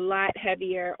lot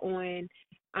heavier on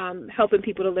helping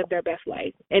people to live their best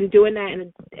life, and doing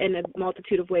that in a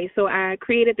multitude of ways. So I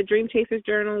created the Dream Chasers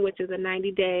Journal, which is a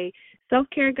 90-day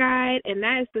self-care guide, and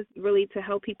that is just really to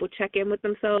help people check in with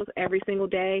themselves every single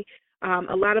day.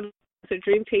 A lot of us are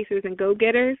dream chasers and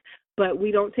go-getters, but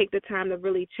we don't take the time to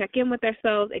really check in with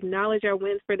ourselves, acknowledge our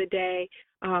wins for the day,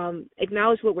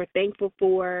 acknowledge what we're thankful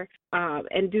for,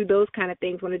 and do those kind of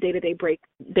things on a day-to-day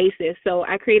basis. So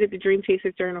I created the Dream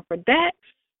Chasers Journal for that.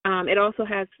 It also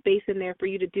has space in there for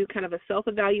you to do kind of a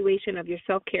self-evaluation of your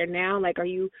self-care now. Like, are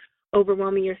you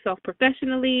overwhelming yourself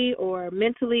professionally or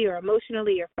mentally or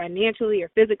emotionally or financially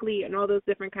or physically, and all those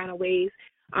different kind of ways?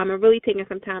 And really taking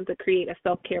some time to create a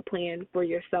self-care plan for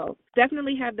yourself.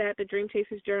 Definitely have that, the Dream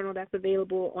Chasers Journal, that's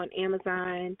available on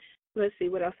Amazon. Let's see,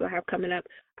 what else do I have coming up?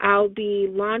 I'll be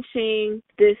launching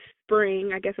this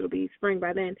spring, I guess it'll be spring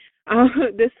by then,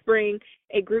 this spring,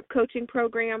 a group coaching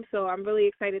program. So I'm really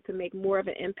excited to make more of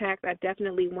an impact. I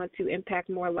definitely want to impact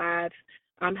more lives.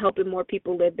 I'm helping more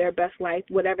people live their best life,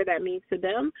 whatever that means to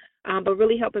them, but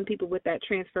really helping people with that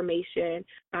transformation.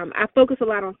 I focus a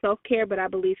lot on self-care, but I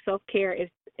believe self-care is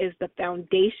is the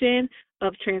foundation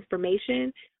of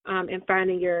transformation and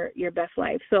finding your best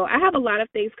life. So I have a lot of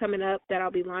things coming up that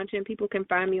I'll be launching. People can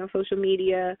find me on social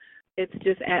media. It's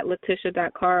just at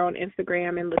Letitia.Carr on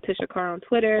Instagram and Letitia Carr on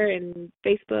Twitter and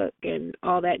Facebook and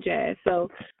all that jazz. So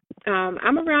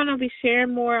I'm around. I'll be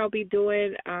sharing more. I'll be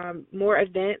doing more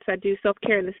events. I do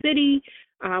Self-Care in the City,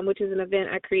 which is an event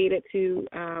I created to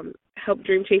help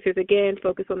dream chasers, again,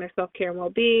 focus on their self-care and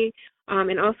well-being.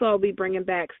 And also I'll be bringing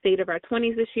back State of Our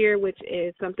 20s this year, which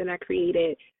is something I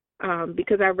created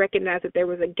because I recognized that there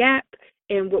was a gap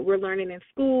in what we're learning in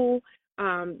school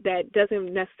that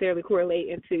doesn't necessarily correlate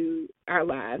into our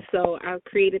lives. So I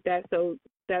created that so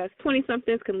that as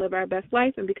 20-somethings can live our best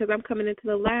life. And because I'm coming into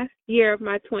the last year of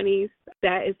my 20s,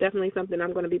 that is definitely something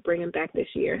I'm going to be bringing back this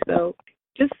year. So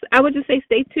I would just say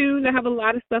stay tuned. I have a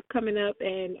lot of stuff coming up,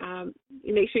 and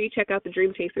make sure you check out the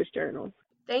Dream Chasers Journal.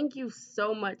 Thank you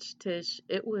so much, Tish.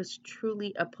 It was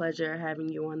truly a pleasure having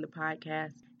you on the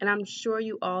podcast, and I'm sure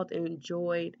you all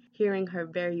enjoyed hearing her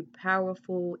very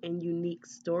powerful and unique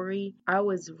story. I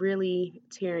was really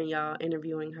tearing, y'all,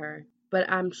 interviewing her, but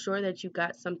I'm sure that you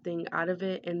got something out of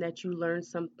it and that you learned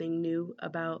something new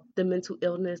about the mental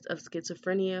illness of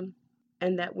schizophrenia,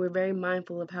 and that we're very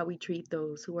mindful of how we treat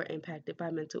those who are impacted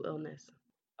by mental illness.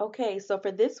 Okay, so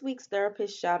for this week's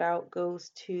therapist shout out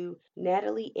goes to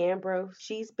Natalie Ambrose.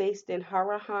 She's based in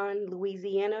Harahan,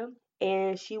 Louisiana,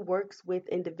 and she works with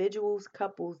individuals,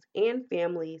 couples, and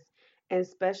families and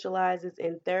specializes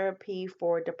in therapy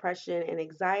for depression and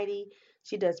anxiety.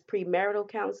 She does premarital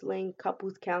counseling,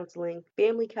 couples counseling,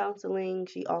 family counseling.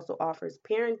 She also offers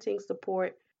parenting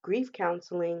support, grief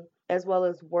counseling, as well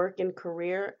as work and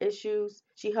career issues.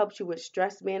 She helps you with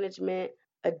stress management,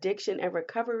 addiction and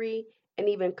recovery, and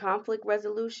even conflict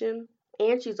resolution.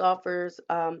 And she offers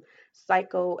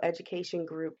psycho education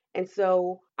group. And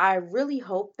so I really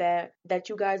hope that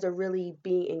you guys are really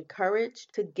being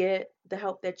encouraged to get the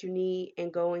help that you need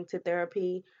and going to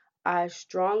therapy. I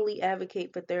strongly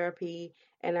advocate for therapy,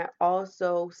 and I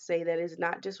also say that it's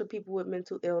not just for people with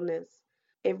mental illness.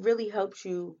 It really helps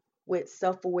you with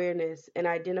self-awareness and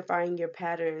identifying your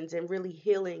patterns and really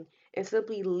healing and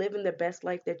simply living the best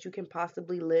life that you can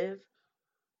possibly live.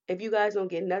 If you guys don't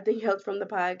get nothing else from the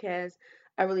podcast,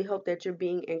 I really hope that you're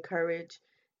being encouraged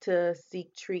to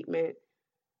seek treatment,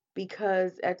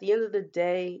 because at the end of the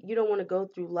day, you don't want to go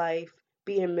through life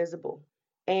being miserable.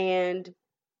 And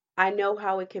I know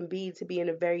how it can be to be in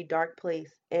a very dark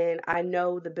place, and I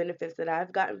know the benefits that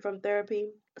I've gotten from therapy.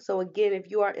 So again, if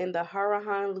you are in the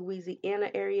Harahan, Louisiana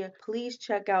area, please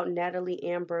check out Natalie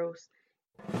Ambrose.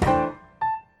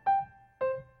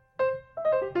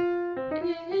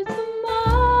 It's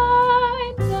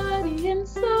mind, body, and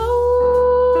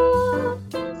soul.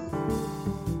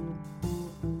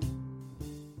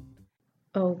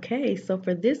 Okay, so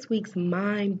for this week's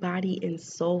Mind, Body, and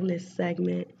Soulness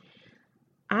segment,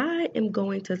 I am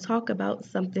going to talk about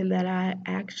something that I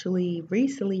actually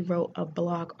recently wrote a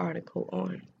blog article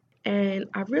on. And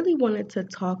I really wanted to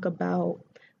talk about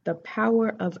the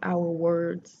power of our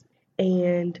words.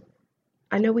 And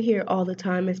I know we hear it all the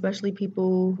time, especially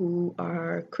people who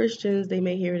are Christians. They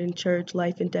may hear it in church,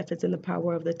 life and death is in the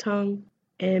power of the tongue,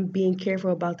 and being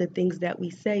careful about the things that we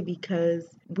say because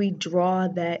we draw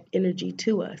that energy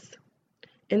to us.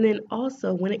 And then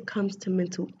also when it comes to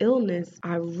mental illness,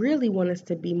 I really want us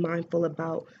to be mindful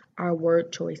about our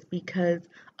word choice, because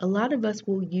a lot of us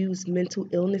will use mental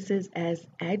illnesses as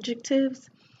adjectives.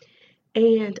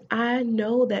 And I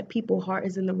know that people's heart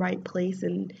is in the right place,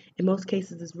 and in most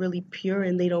cases it's really pure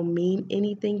and they don't mean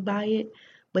anything by it,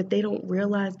 but they don't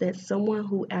realize that someone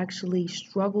who actually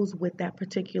struggles with that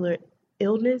particular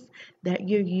illness that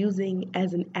you're using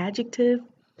as an adjective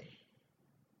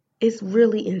is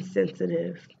really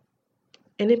insensitive,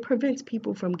 and it prevents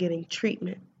people from getting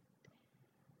treatment.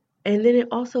 And then it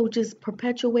also just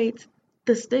perpetuates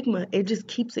the stigma. It just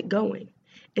keeps it going.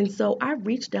 And so I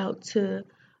reached out to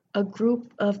a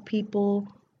group of people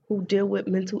who deal with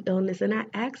mental illness, and I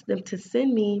asked them to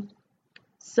send me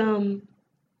some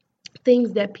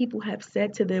things that people have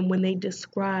said to them when they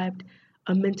described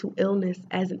a mental illness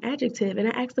as an adjective, and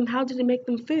I asked them, how did it make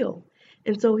them feel?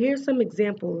 And so here's some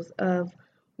examples of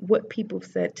what people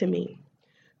said to me.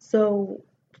 So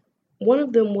one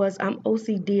of them was, I'm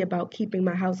OCD about keeping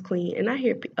my house clean, and I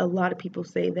hear a lot of people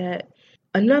say that.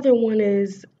 Another one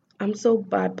is, I'm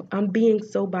being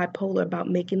so bipolar about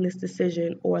making this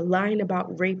decision, or lying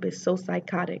about rape is so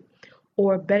psychotic,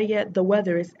 or better yet, the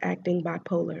weather is acting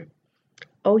bipolar.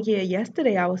 Oh yeah,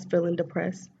 yesterday I was feeling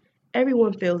depressed.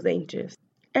 Everyone feels anxious.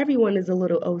 Everyone is a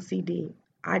little OCD.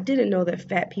 I didn't know that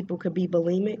fat people could be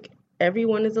bulimic.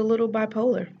 Everyone is a little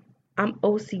bipolar. I'm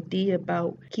OCD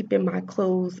about keeping my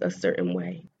clothes a certain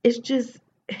way. It just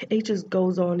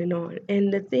goes on.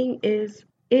 And the thing is,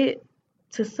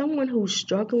 to someone who's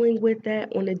struggling with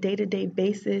that on a day-to-day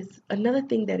basis, another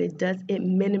thing that it does, it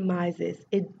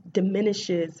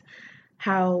diminishes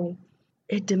how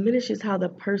the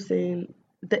person,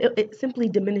 it simply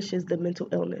diminishes the mental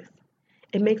illness.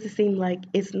 It makes it seem like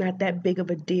it's not that big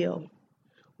of a deal,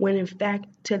 when in fact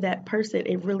to that person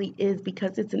it really is,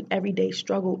 because it's an everyday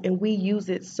struggle, and we use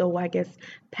it so, I guess,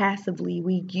 passively.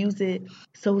 We use it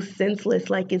so senseless,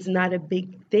 like it's not a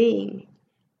big thing.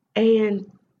 And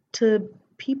to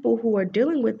people who are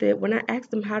dealing with it, when I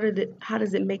asked them how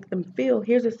does it make them feel,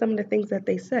 here's some of the things that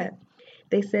they said.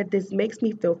 They said, "This makes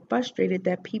me feel frustrated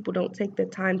that people don't take the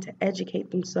time to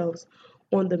educate themselves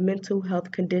on the mental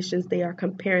health conditions they are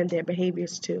comparing their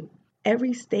behaviors to.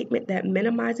 Every statement that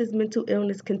minimizes mental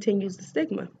illness continues the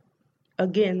stigma."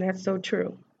 Again, that's so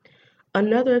true.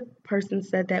 Another person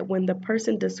said that when the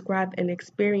person described an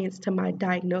experience to my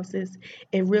diagnosis,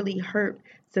 it really hurt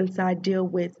since I deal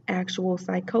with actual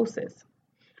psychosis.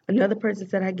 Another person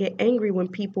said, "I get angry when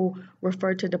people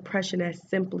refer to depression as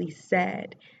simply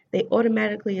sad. They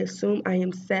automatically assume I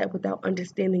am sad without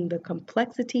understanding the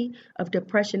complexity of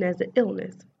depression as an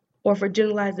illness." Or for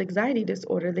generalized anxiety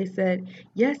disorder, they said,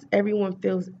 "Yes, everyone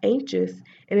feels anxious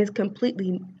and is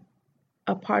completely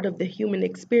a part of the human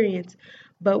experience,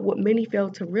 but what many fail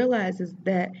to realize is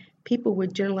that people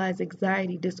with generalized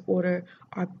anxiety disorder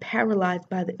are paralyzed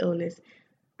by the illness.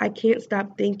 I can't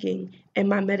stop thinking, and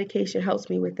my medication helps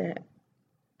me with that."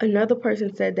 Another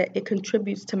person said that it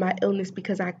contributes to my illness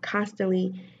because I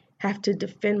constantly have to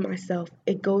defend myself.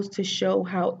 It goes to show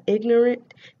how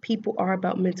ignorant people are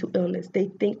about mental illness. They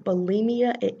think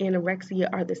bulimia and anorexia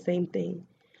are the same thing.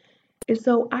 And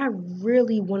so I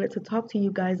really wanted to talk to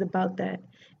you guys about that.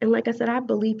 And like I said, I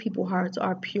believe people's hearts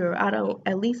are pure. I don't,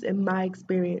 at least in my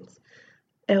experience,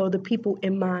 or the people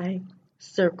in my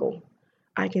circle,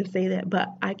 I can say that. But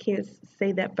I can't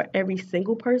say that for every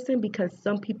single person, because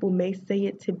some people may say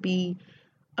it to be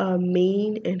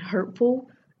mean and hurtful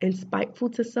and spiteful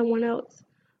to someone else.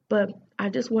 But I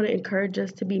just want to encourage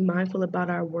us to be mindful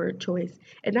about our word choice.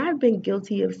 And I've been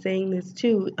guilty of saying this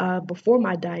too before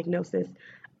my diagnosis.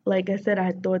 Like I said,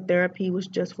 I thought therapy was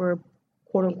just for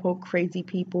quote unquote crazy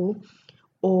people,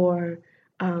 or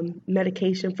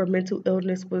medication for mental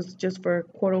illness was just for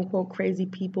quote unquote crazy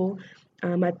people.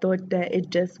 I thought that it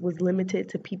just was limited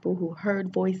to people who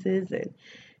heard voices and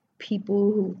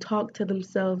people who talk to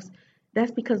themselves.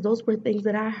 That's because those were things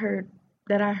that I heard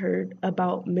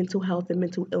about mental health and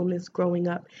mental illness growing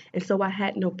up. And so I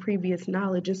had no previous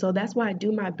knowledge. And so that's why I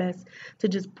do my best to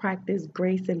just practice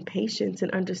grace and patience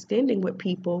and understanding with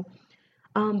people.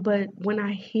 But when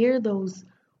I hear those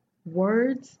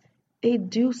words, they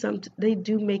do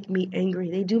make me angry.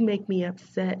 They do make me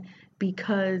upset,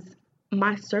 because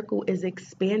my circle is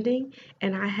expanding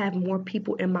and I have more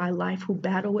people in my life who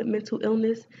battle with mental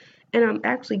illness. And I'm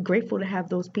actually grateful to have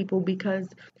those people, because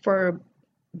for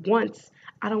once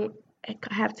I don't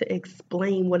have to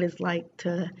explain what it's like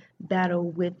to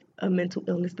battle with a mental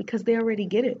illness, because they already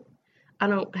get it. I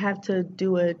don't have to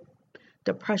do a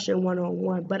depression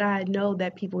one-on-one, but I know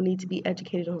that people need to be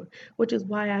educated on, which is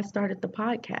why I started the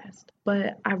podcast.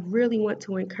 But I really want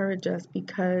to encourage us,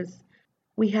 because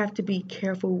we have to be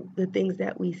careful the things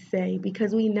that we say,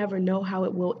 because we never know how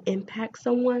it will impact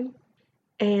someone.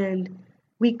 And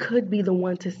we could be the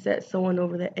one to set someone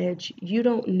over the edge. You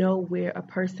don't know where a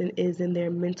person is in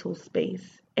their mental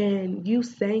space, and you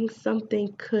saying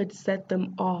something could set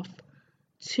them off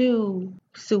to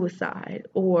suicide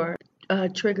or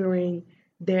triggering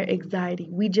their anxiety.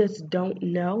 We just don't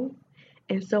know.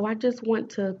 And so I just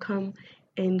want to come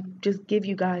and just give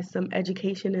you guys some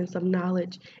education and some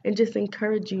knowledge, and just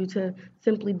encourage you to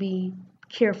simply be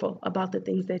careful about the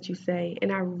things that you say.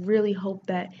 And I really hope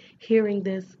that hearing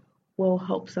this will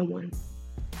help someone.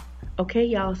 Okay,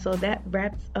 y'all, so that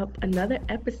wraps up another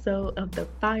episode of the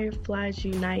Fireflies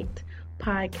Unite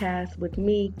podcast with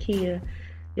me, Kia.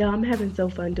 Y'all, I'm having so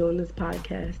fun doing this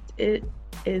podcast. It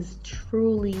is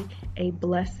truly a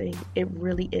blessing. It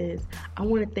really is. I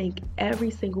want to thank every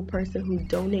single person who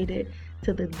donated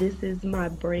to the This Is My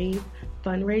Brave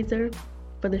fundraiser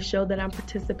for the show that I'm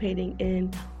participating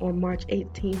in on March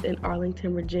 18th in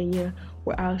Arlington, Virginia,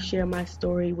 where I'll share my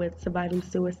story with surviving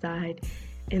suicide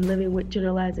and living with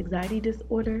generalized anxiety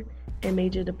disorder and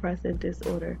major depressive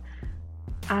disorder.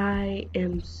 I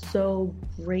am so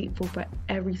grateful for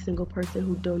every single person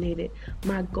who donated.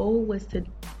 My goal was to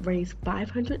raise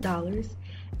 $500,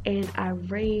 and I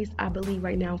raised, I believe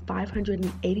right now,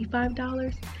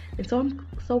 $585. And so I'm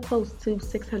so close to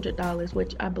 $600,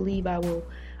 which I believe I will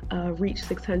reach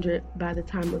 600 by the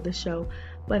time of the show.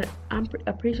 But I'm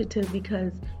appreciative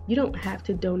because you don't have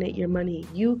to donate your money.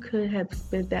 You could have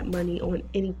spent that money on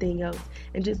anything else.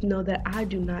 And just know that I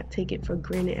do not take it for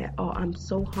granted at all. I'm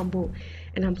so humble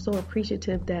and I'm so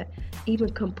appreciative that even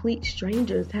complete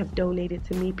strangers have donated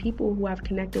to me, people who I've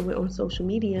connected with on social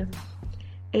media,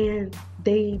 and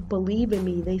they believe in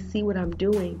me. They see what I'm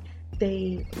doing.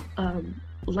 They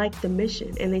like the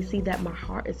mission, and they see that my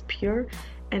heart is pure,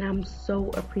 and I'm so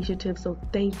appreciative. So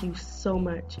thank you so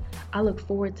much. I look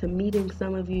forward to meeting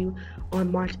some of you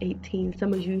on March 18th.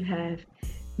 Some of you have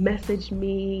messaged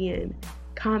me and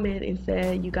commented and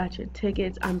said you got your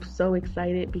tickets. I'm so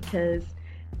excited because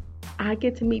I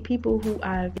get to meet people who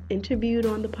I've interviewed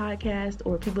on the podcast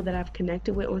or people that I've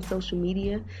connected with on social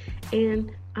media,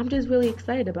 and I'm just really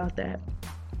excited about that.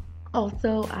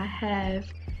 Also, I have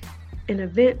an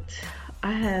event.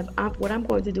 What I'm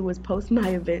going to do is post my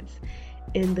events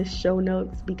in the show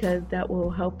notes because that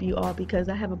will help you all, because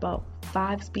I have about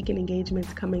 5 speaking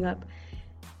engagements coming up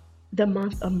the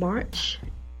month of March,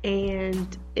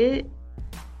 and it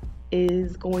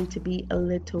is going to be a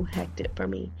little hectic for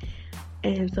me.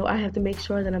 And so I have to make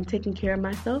sure that I'm taking care of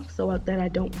myself so that I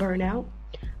don't burn out.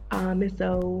 And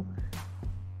so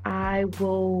I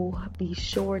will be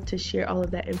sure to share all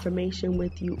of that information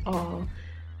with you all.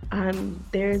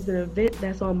 There's an event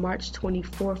that's on March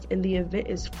 24th, and the event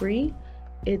is free.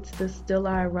 It's the Still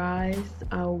I Rise.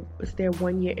 It's their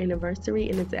 1-year anniversary,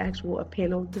 and it's actual a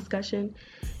panel discussion.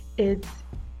 It's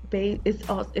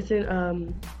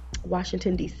in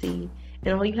Washington, D.C.,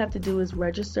 and all you have to do is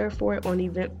register for it on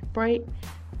Eventbrite.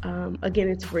 Again,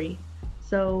 it's free,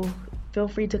 so feel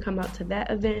free to come out to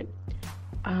that event.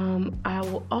 I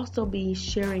will also be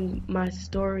sharing my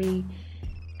story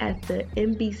at the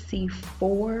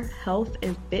NBC4 Health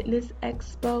and Fitness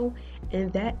Expo,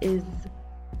 and that is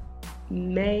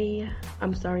that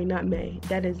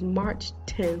is March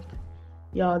 10th.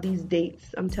 Y'all, these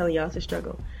dates, I'm telling y'all, it's a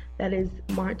struggle. That is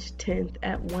March 10th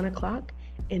at 1 o'clock,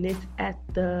 and it's at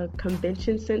the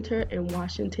Convention Center in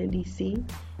Washington, D.C.,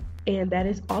 and that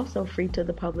is also free to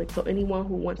the public. So anyone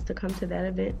who wants to come to that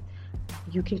event,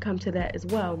 you can come to that as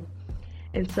well.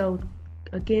 And so,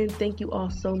 again, thank you all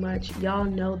so much. Y'all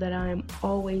know that I am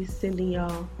always sending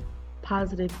y'all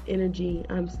positive energy.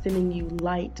 I'm sending you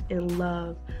light and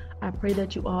love. I pray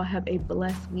that you all have a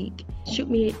blessed week. Shoot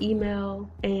me an email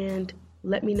and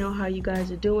let me know how you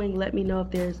guys are doing. Let me know if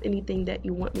there's anything that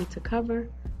you want me to cover.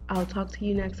 I'll talk to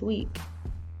you next week.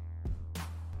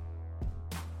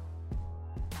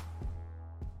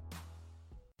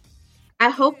 I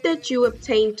hope that you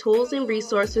obtain tools and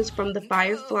resources from the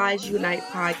Fireflies Unite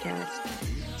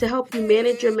podcast to help you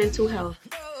manage your mental health.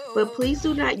 But please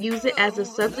do not use it as a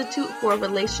substitute for a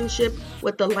relationship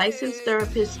with a licensed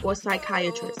therapist or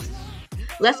psychiatrist.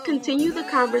 Let's continue the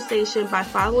conversation by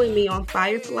following me on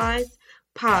Fireflies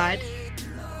Pod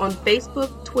on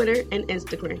Facebook, Twitter, and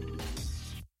Instagram.